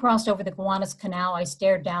train crossed over the Gowanus Canal, I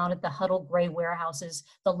stared down at the huddled gray warehouses,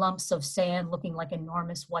 the lumps of sand looking like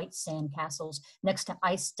enormous white sand castles next to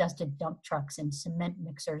ice-dusted dump trucks and cement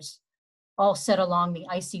mixers, all set along the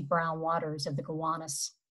icy brown waters of the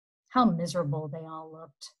Gowanus. How miserable they all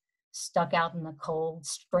looked, stuck out in the cold,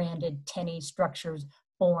 stranded, tinny structures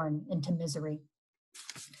born into misery.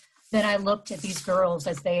 Then I looked at these girls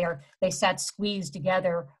as they sat squeezed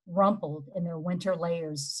together, rumpled in their winter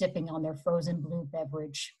layers, sipping on their frozen blue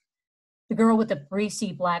beverage. The girl with the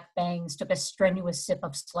greasy black bangs took a strenuous sip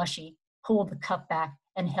of slushy, pulled the cup back,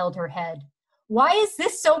 and held her head. Why is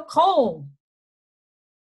this so cold?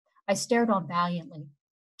 I stared on valiantly,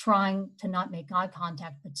 trying to not make eye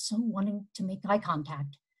contact, but so wanting to make eye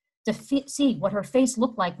contact, to see what her face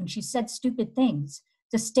looked like when she said stupid things,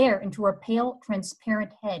 to stare into her pale,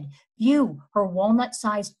 transparent head, view her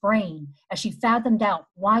walnut-sized brain as she fathomed out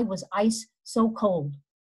why was ice so cold,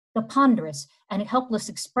 the ponderous and helpless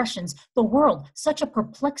expressions, the world, such a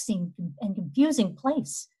perplexing and confusing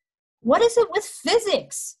place. What is it with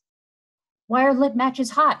physics? Why are lit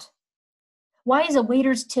matches hot? Why is a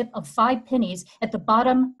waiter's tip of 5 pennies at the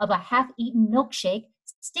bottom of a half-eaten milkshake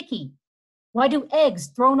sticky? Why do eggs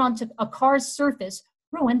thrown onto a car's surface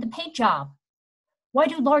ruin the paint job? Why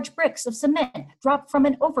do large bricks of cement dropped from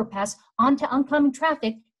an overpass onto oncoming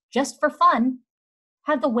traffic just for fun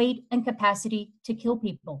have the weight and capacity to kill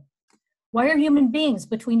people? Why are human beings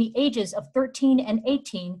between the ages of 13 and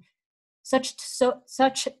 18 such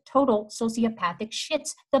total sociopathic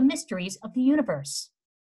shits? The mysteries of the universe.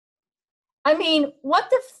 I mean, what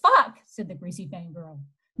the fuck, said the greasy bang girl,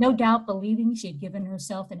 no doubt believing she had given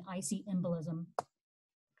herself an icy embolism.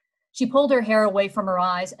 She pulled her hair away from her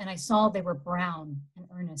eyes, and I saw they were brown and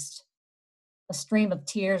earnest. A stream of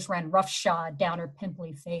tears ran roughshod down her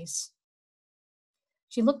pimply face.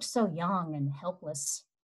 She looked so young and helpless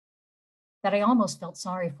that I almost felt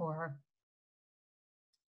sorry for her.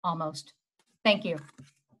 Almost. Thank you.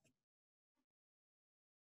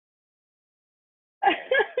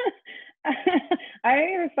 I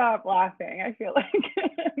need to stop laughing. I feel like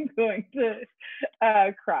I'm going to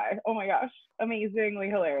cry. Oh my gosh, amazingly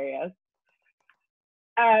hilarious.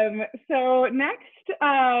 So next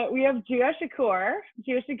we have Shakur.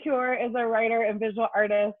 Shakur is a writer and visual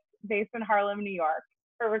artist based in Harlem, New York.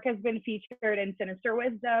 Her work has been featured in Sinister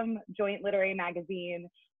Wisdom, Joint Literary Magazine,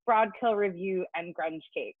 Broadkill Review, and Grunge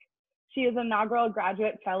Cake. She is an inaugural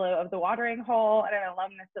graduate fellow of the Watering Hole and an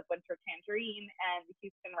alumnus of Winter Tangerine and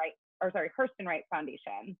the Hurston Wright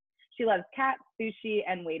Foundation. She loves cats, sushi,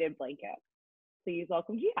 and weighted blankets. Please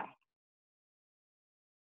welcome Gia.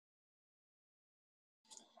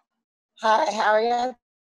 Hi, how are you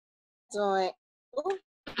doing?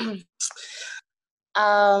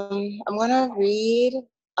 I'm gonna read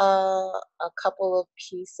a couple of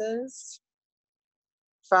pieces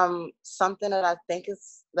from something that I think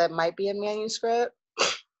that might be a manuscript.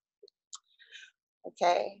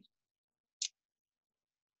 Okay.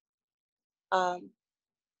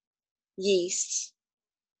 Yeast,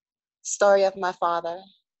 story of my father.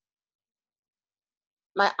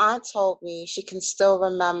 My aunt told me she can still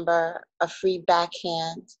remember a free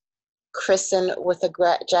backhand christened with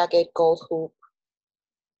a jagged gold hoop.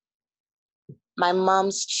 My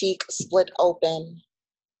mom's cheek split open,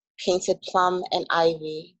 painted plum and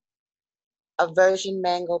ivy, a virgin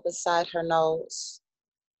mango beside her nose.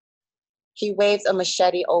 He waved a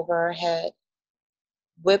machete over her head,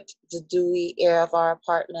 whipped the dewy air of our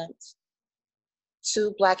apartment,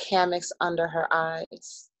 2 black hammocks under her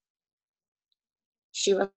eyes.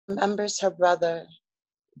 She remembers her brother,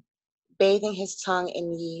 bathing his tongue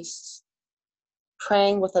in yeast,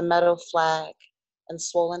 praying with a metal flag and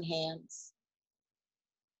swollen hands.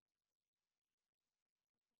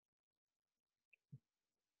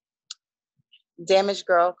 Damaged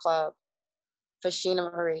Girl Club, for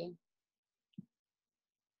Sheena Marie.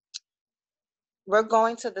 We're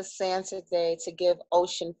going to the sand today to give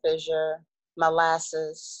ocean fissure,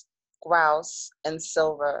 molasses, grouse, and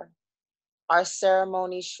silver. Our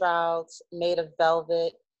ceremony shrouds made of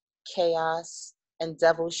velvet, chaos, and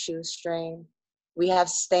devil's shoestring. We have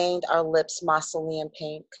stained our lips mausoleum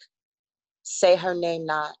pink. Say her name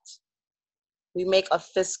not. We make a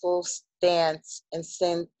fiscal stance and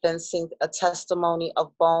then sing a testimony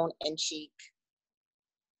of bone and cheek.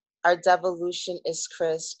 Our devolution is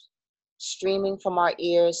crisp, streaming from our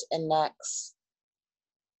ears and necks.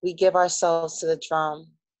 We give ourselves to the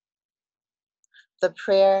drum. The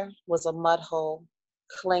prayer was a mud hole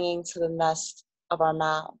clinging to the nest of our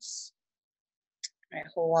mouths. All right,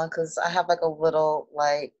 hold on, because I have like a little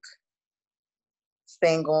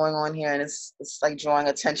thing going on here, and it's like drawing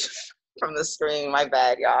attention from the screen. My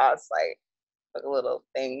bad, y'all. It's like a little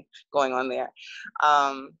thing going on there.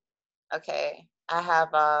 Okay, I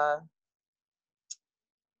have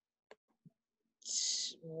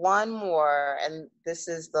one more, and this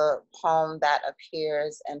is the poem that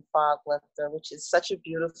appears in Foglifter, which is such a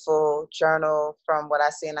beautiful journal from what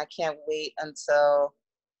I see, and I can't wait until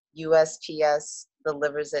USPS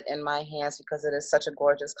delivers it in my hands because it is such a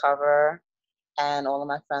gorgeous cover, and all of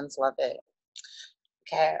my friends love it.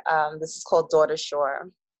 Okay, this is called Daughter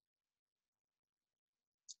Shore.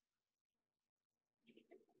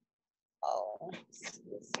 Oh, let's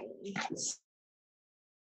see.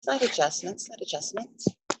 Slight adjustment.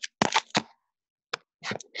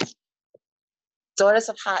 Daughters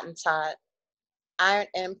of Hottentot, iron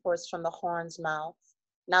imports from the horn's mouth,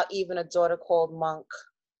 now even a daughter called Monk.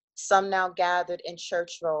 Some now gathered in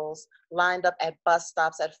church rolls, lined up at bus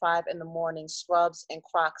stops at 5 in the morning, scrubs and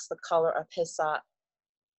Crocs the color of hyssop.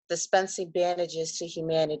 dispensing bandages to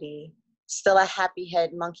humanity. Still a happy head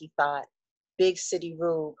monkey thought. Big city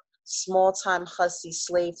rube, small-time hussy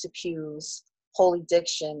slave to pews, holy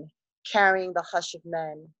diction, carrying the hush of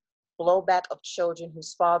men, blowback of children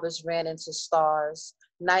whose fathers ran into stars,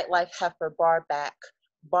 nightlife heifer bar back,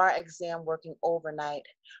 bar exam working overnight,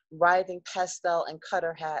 writhing pastel and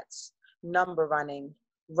cutter hats, number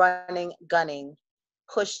running, gunning,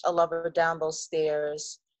 pushed a lover down those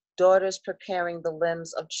stairs, daughters preparing the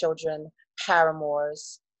limbs of children,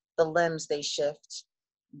 paramours, the limbs they shift.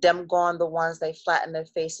 Them gone the ones they flatten their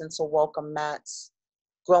face into welcome mats,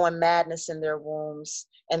 growing madness in their wombs,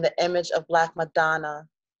 and the image of Black Madonna,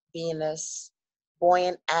 Venus,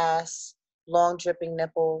 buoyant ass, long dripping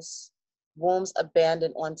nipples, wombs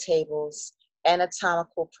abandoned on tables,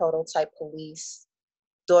 anatomical prototype police,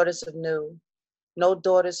 daughters of new, no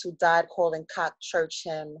daughters who died calling cock church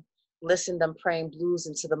hymn, listen them praying blues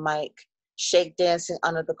into the mic, shake dancing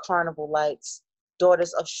under the carnival lights,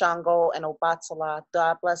 daughters of Shango and Obatala,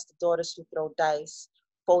 God bless the daughters who throw dice,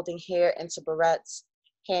 folding hair into barrettes,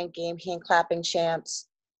 hand game, hand clapping champs,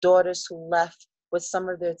 daughters who left with some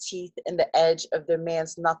of their teeth in the edge of their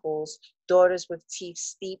man's knuckles, daughters with teeth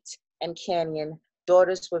steeped and canyon,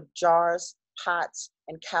 daughters with jars, pots,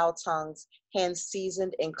 and cow tongues, hands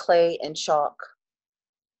seasoned in clay and chalk.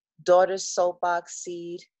 Daughters soapbox,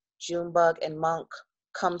 seed, Junebug, and monk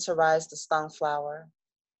come to rise the stung flower.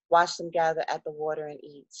 Watch them gather at the water and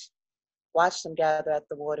eat. Watch them gather at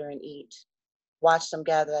the water and eat. Watch them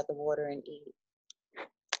gather at the water and eat.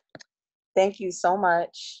 Thank you so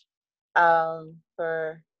much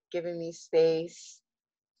for giving me space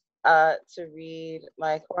to read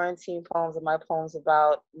my quarantine poems and my poems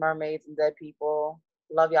about mermaids and dead people.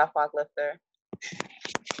 Love y'all, Foglifter.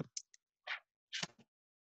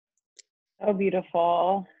 Oh,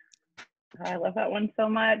 beautiful. I love that one so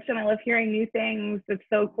much, and I love hearing new things. It's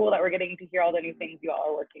so cool that we're getting to hear all the new things you all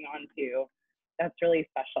are working on too. That's really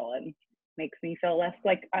special and makes me feel less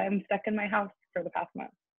like I'm stuck in my house for the past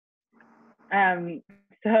month.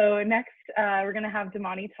 So next, we're gonna have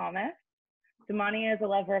Damani Thomas. Damani is a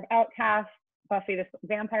lover of Outcast, Buffy the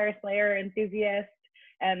Vampire Slayer enthusiast,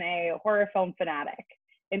 and a horror film fanatic.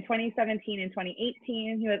 In 2017 and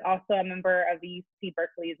 2018, he was also a member of the UC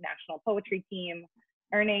Berkeley's National Poetry Team,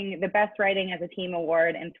 earning the Best Writing as a Team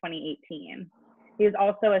award in 2018. He is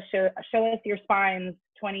also a Show Us Your Spine's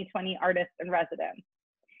 2020 Artist in Residence.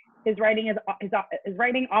 His writing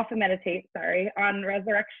often meditates on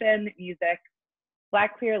resurrection, music,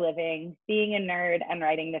 Black queer living, being a nerd, and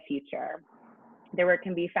writing the future. Their work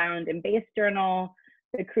can be found in Base Journal,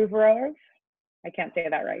 the Kruvarov, I can't say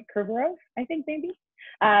that right, Kruvarov, I think maybe,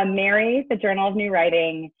 Mary, the Journal of New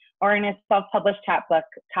Writing, or in his self-published chat book,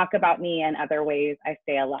 Talk About Me and Other Ways I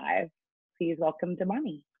Stay Alive. Please welcome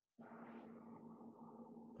Damani.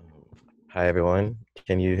 Hi, everyone.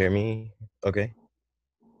 Can you hear me okay?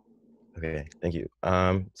 Okay, thank you.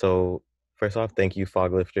 So first off, thank you,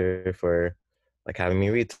 Foglifter, for having me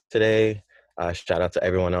read today. Shout out to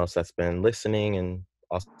everyone else that's been listening and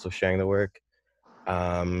also sharing the work.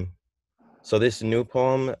 So this new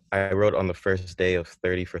poem I wrote on the first day of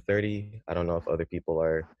 30 for 30. I don't know if other people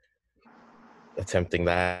are attempting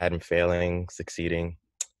that and failing, succeeding.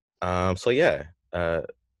 This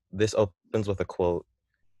opens with a quote.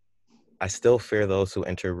 I still fear those who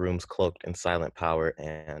enter rooms cloaked in silent power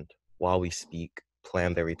and, while we speak,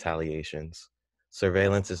 plan their retaliations.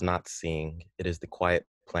 Surveillance is not seeing, it is the quiet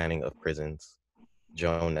planning of prisons.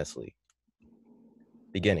 Joan Nestle.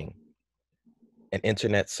 Beginning. An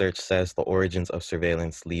internet search says the origins of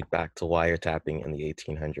surveillance lead back to wiretapping in the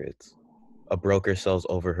 1800s. A broker sells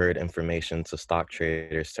overheard information to stock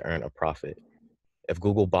traders to earn a profit. If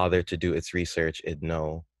Google bothered to do its research, it'd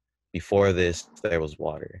know. Before this, there was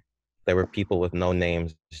water. There were people with no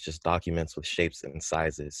names, just documents with shapes and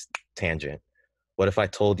sizes. Tangent. What if I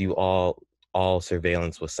told you all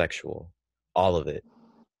surveillance was sexual? All of it.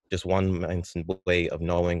 Just one man's way of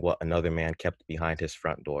knowing what another man kept behind his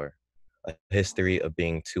front door. A history of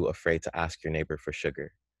being too afraid to ask your neighbor for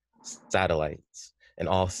sugar. Satellites. An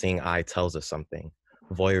all-seeing eye tells us something.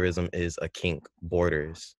 Voyeurism is a kink,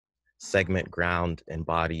 borders. Segment ground and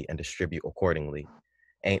body and distribute accordingly.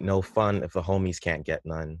 Ain't no fun if the homies can't get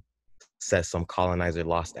none, says some colonizer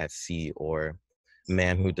lost at sea, or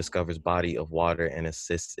man who discovers body of water and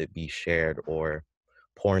insists it be shared, or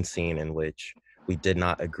porn scene in which we did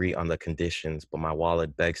not agree on the conditions, but my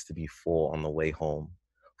wallet begs to be full on the way home.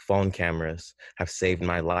 Phone cameras have saved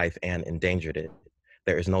my life and endangered it.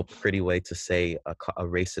 There is no pretty way to say a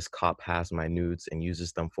racist cop has my nudes and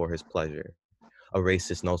uses them for his pleasure. A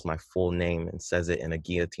racist knows my full name and says it in a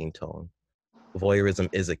guillotine tone. Voyeurism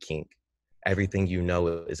is a kink. Everything you know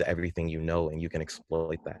is everything you know, and you can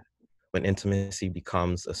exploit that. When intimacy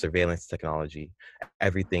becomes a surveillance technology,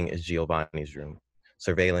 everything is Giovanni's room.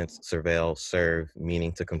 Surveillance, surveil, serve,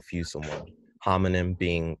 meaning to confuse someone. Homonym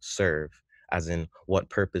being serve, as in what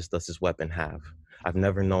purpose does this weapon have? I've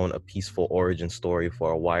never known a peaceful origin story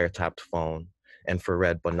for a wiretapped phone,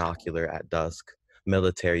 infrared binocular at dusk,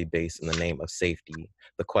 military base in the name of safety.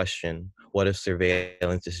 The question, what if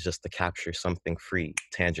surveillance is just to capture something free,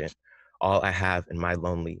 tangent? All I have in my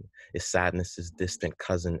lonely is sadness's distant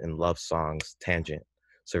cousin in love songs, tangent.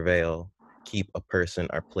 Surveil, keep a person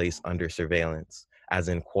or place under surveillance, as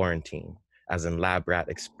in quarantine, as in lab rat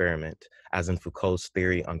experiment, as in Foucault's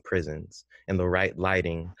theory on prisons. In the right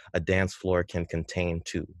lighting, a dance floor can contain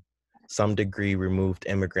two. Some degree removed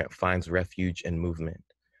immigrant finds refuge in movement.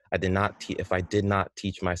 If I did not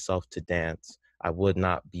teach myself to dance, I would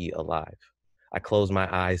not be alive. I close my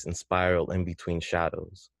eyes and spiral in between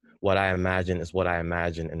shadows. What I imagine is what I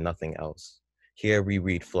imagine and nothing else. Here we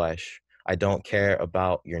read flesh. I don't care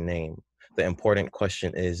about your name. The important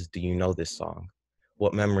question is, do you know this song?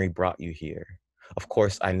 What memory brought you here? Of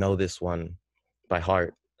course, I know this one by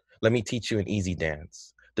heart. Let me teach you an easy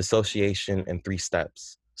dance. Dissociation in 3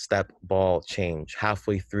 steps. Step, ball, change.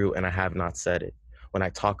 Halfway through and I have not said it. When I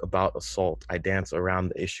talk about assault, I dance around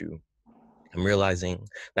the issue. I'm realizing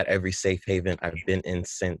that every safe haven I've been in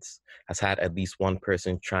since has had at least one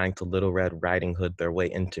person trying to Little Red Riding Hood their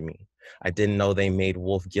way into me. I didn't know they made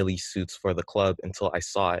wolf ghillie suits for the club until I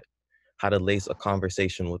saw it. How to lace a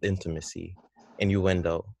conversation with intimacy.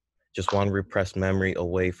 Innuendo. Just one repressed memory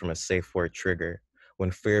away from a safe word trigger.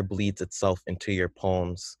 When fear bleeds itself into your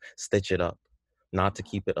poems, stitch it up. Not to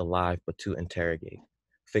keep it alive, but to interrogate.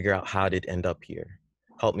 Figure out how did it end up here.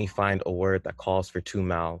 Help me find a word that calls for 2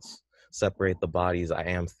 mouths. Separate the bodies I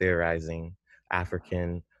am theorizing.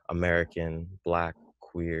 African, American, Black,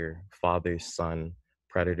 queer, father's son,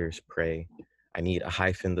 predator's prey. I need a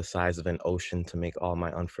hyphen the size of an ocean to make all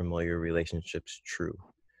my unfamiliar relationships true.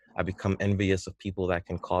 I become envious of people that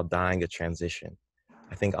can call dying a transition.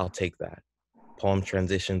 I think I'll take that. Poem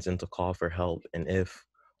transitions into call for help, and if,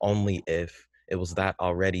 only if, it was that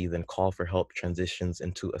already, then call for help transitions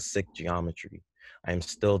into a sick geometry. I am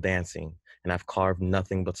still dancing, and I've carved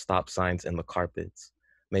nothing but stop signs in the carpets.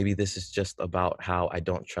 Maybe this is just about how I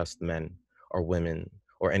don't trust men, or women,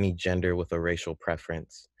 or any gender with a racial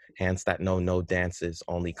preference. Hands that know no dances,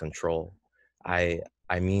 only control. I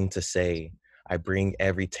mean to say, I bring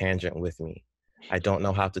every tangent with me. I don't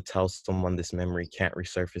know how to tell someone this memory can't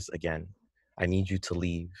resurface again. I need you to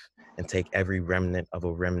leave and take every remnant of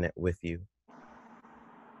a remnant with you.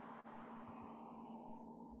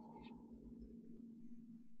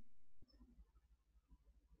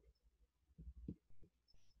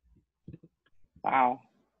 Wow.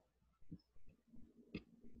 Do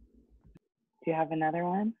you have another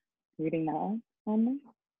one? Reading that one only?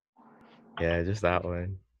 Yeah, just that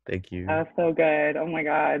one. Thank you. That was so good. Oh my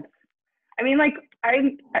God. I mean, like,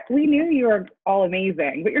 we knew you were all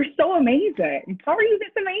amazing, but you're so amazing. How are you this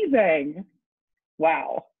amazing?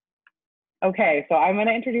 Wow. Okay, so I'm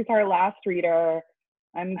gonna introduce our last reader.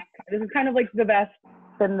 This is kind of like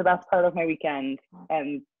been the best part of my weekend.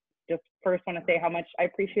 And just first want to say how much I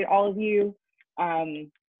appreciate all of you. And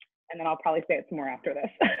then I'll probably say it some more after this.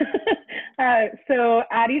 So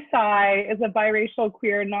Addie Tsai is a biracial,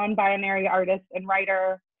 queer, non-binary artist and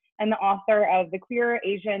writer, and the author of the queer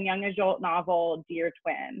Asian young adult novel, Dear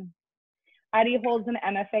Twin. Addie holds an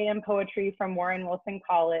MFA in poetry from Warren Wilson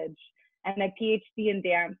College and a PhD in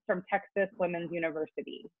dance from Texas Women's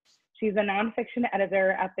University. She's a nonfiction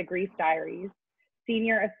editor at The Grease Diaries,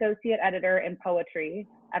 senior associate editor in poetry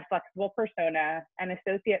at Flexible Persona, and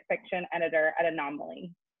associate fiction editor at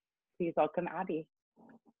Anomaly. Please welcome Addie.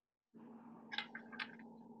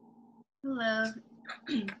 Hello.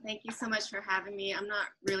 Thank you so much for having me. I'm not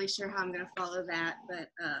really sure how I'm going to follow that, but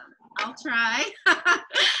I'll try.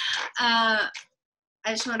 I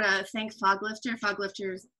just want to thank Foglifter.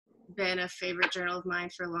 Foglifter's been a favorite journal of mine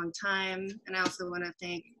for a long time. And I also want to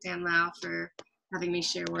thank Dan Lau for having me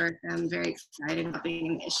share work. I'm very excited about being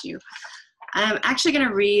an issue. I'm actually going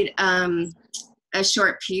to read a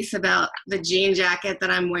short piece about the jean jacket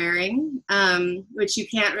that I'm wearing, which you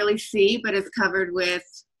can't really see, but it's covered with,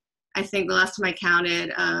 I think the last time I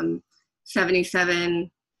counted, 77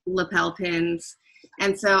 lapel pins.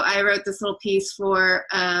 And so I wrote this little piece for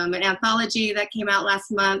an anthology that came out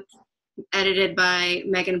last month, edited by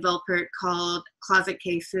Megan Vilpert, called Closet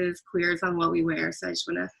Cases, Queers on What We Wear. So I just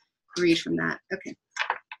want to read from that. Okay.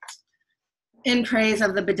 In praise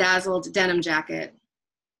of the bedazzled denim jacket.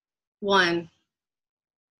 1.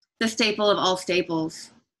 The staple of all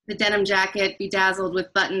staples. The denim jacket bedazzled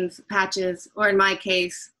with buttons, patches, or in my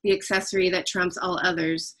case, the accessory that trumps all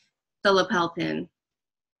others, the lapel pin.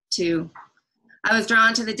 2. I was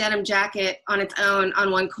drawn to the denim jacket on its own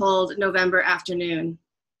on one cold November afternoon.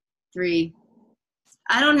 3.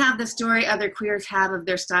 I don't have the story other queers have of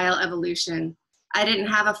their style evolution. I didn't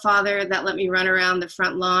have a father that let me run around the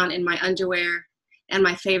front lawn in my underwear and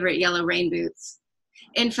my favorite yellow rain boots.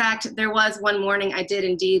 In fact, there was one morning I did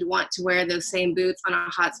indeed want to wear those same boots on a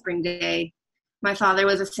hot spring day. My father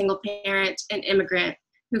was a single parent, an immigrant,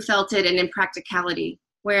 who felt it an impracticality,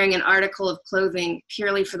 wearing an article of clothing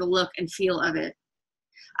purely for the look and feel of it.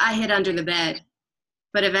 I hid under the bed,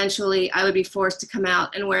 but eventually I would be forced to come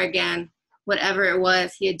out and wear again whatever it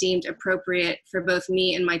was he had deemed appropriate for both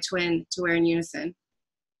me and my twin to wear in unison.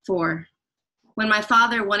 4. When my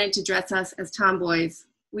father wanted to dress us as tomboys,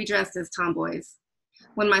 we dressed as tomboys.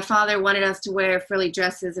 When my father wanted us to wear frilly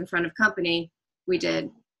dresses in front of company, we did.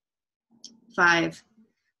 5.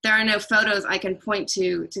 There are no photos I can point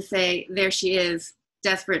to say, there she is,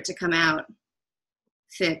 desperate to come out.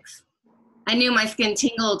 6. I knew my skin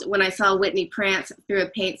tingled when I saw Whitney prance through a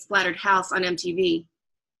paint-splattered house on MTV.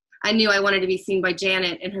 I knew I wanted to be seen by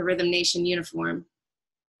Janet in her Rhythm Nation uniform.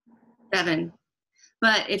 7.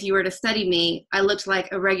 But if you were to study me, I looked like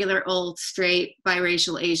a regular old, straight,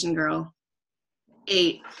 biracial Asian girl.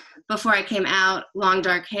 8. Before I came out, long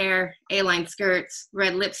dark hair, A-line skirts,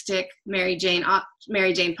 red lipstick, Mary Jane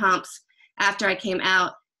pumps. After I came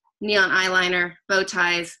out, neon eyeliner, bow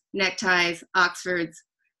ties, neckties, Oxfords,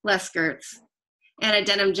 less skirts, and a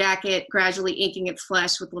denim jacket gradually inking its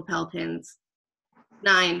flesh with lapel pins.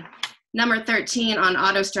 9. Number 13 on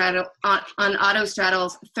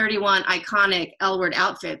Autostraddle's 31 iconic L-word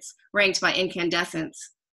outfits ranked by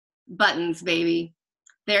incandescence. Buttons, baby.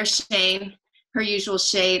 There's Shane, her usual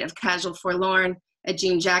shade of casual forlorn, a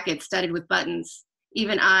jean jacket studded with buttons.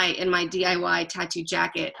 Even I, in my DIY tattoo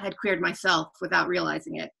jacket, had queered myself without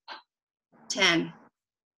realizing it. 10.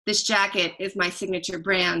 This jacket is my signature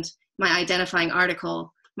brand, my identifying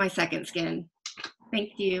article, my second skin.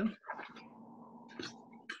 Thank you.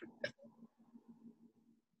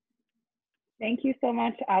 Thank you so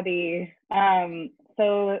much, Addie.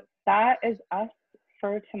 So that is us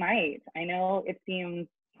for tonight. I know it seems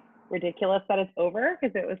ridiculous that it's over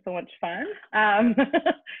because it was so much fun.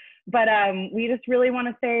 But we just really want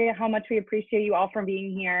to say how much we appreciate you all for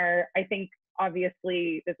being here. I think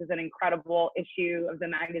obviously this is an incredible issue of the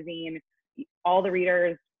magazine. All the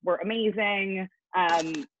readers were amazing.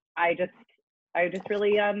 I just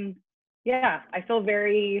really, yeah, I feel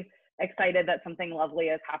very excited that something lovely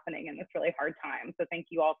is happening in this really hard time. So thank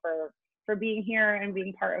you all for being here and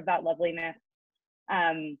being part of that loveliness.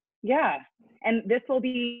 Yeah, and this will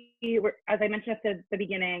be, as I mentioned at the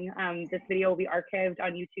beginning, this video will be archived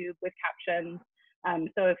on YouTube with captions.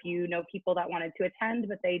 So if you know people that wanted to attend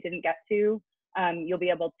but they didn't get to, you'll be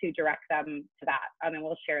able to direct them to that, and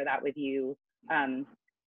we'll share that with you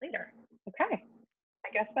later. Okay, I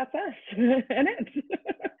guess that's us and it.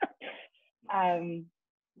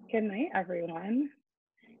 Good night, everyone,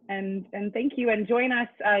 and thank you, and join us.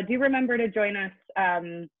 Do remember to join us.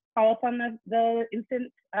 Follow us on the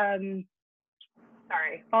instant. Follow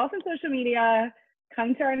us on social media.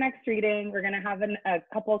 Come to our next reading. We're gonna have a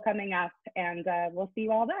couple coming up, and we'll see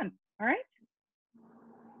you all then. All right.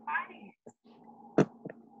 Bye.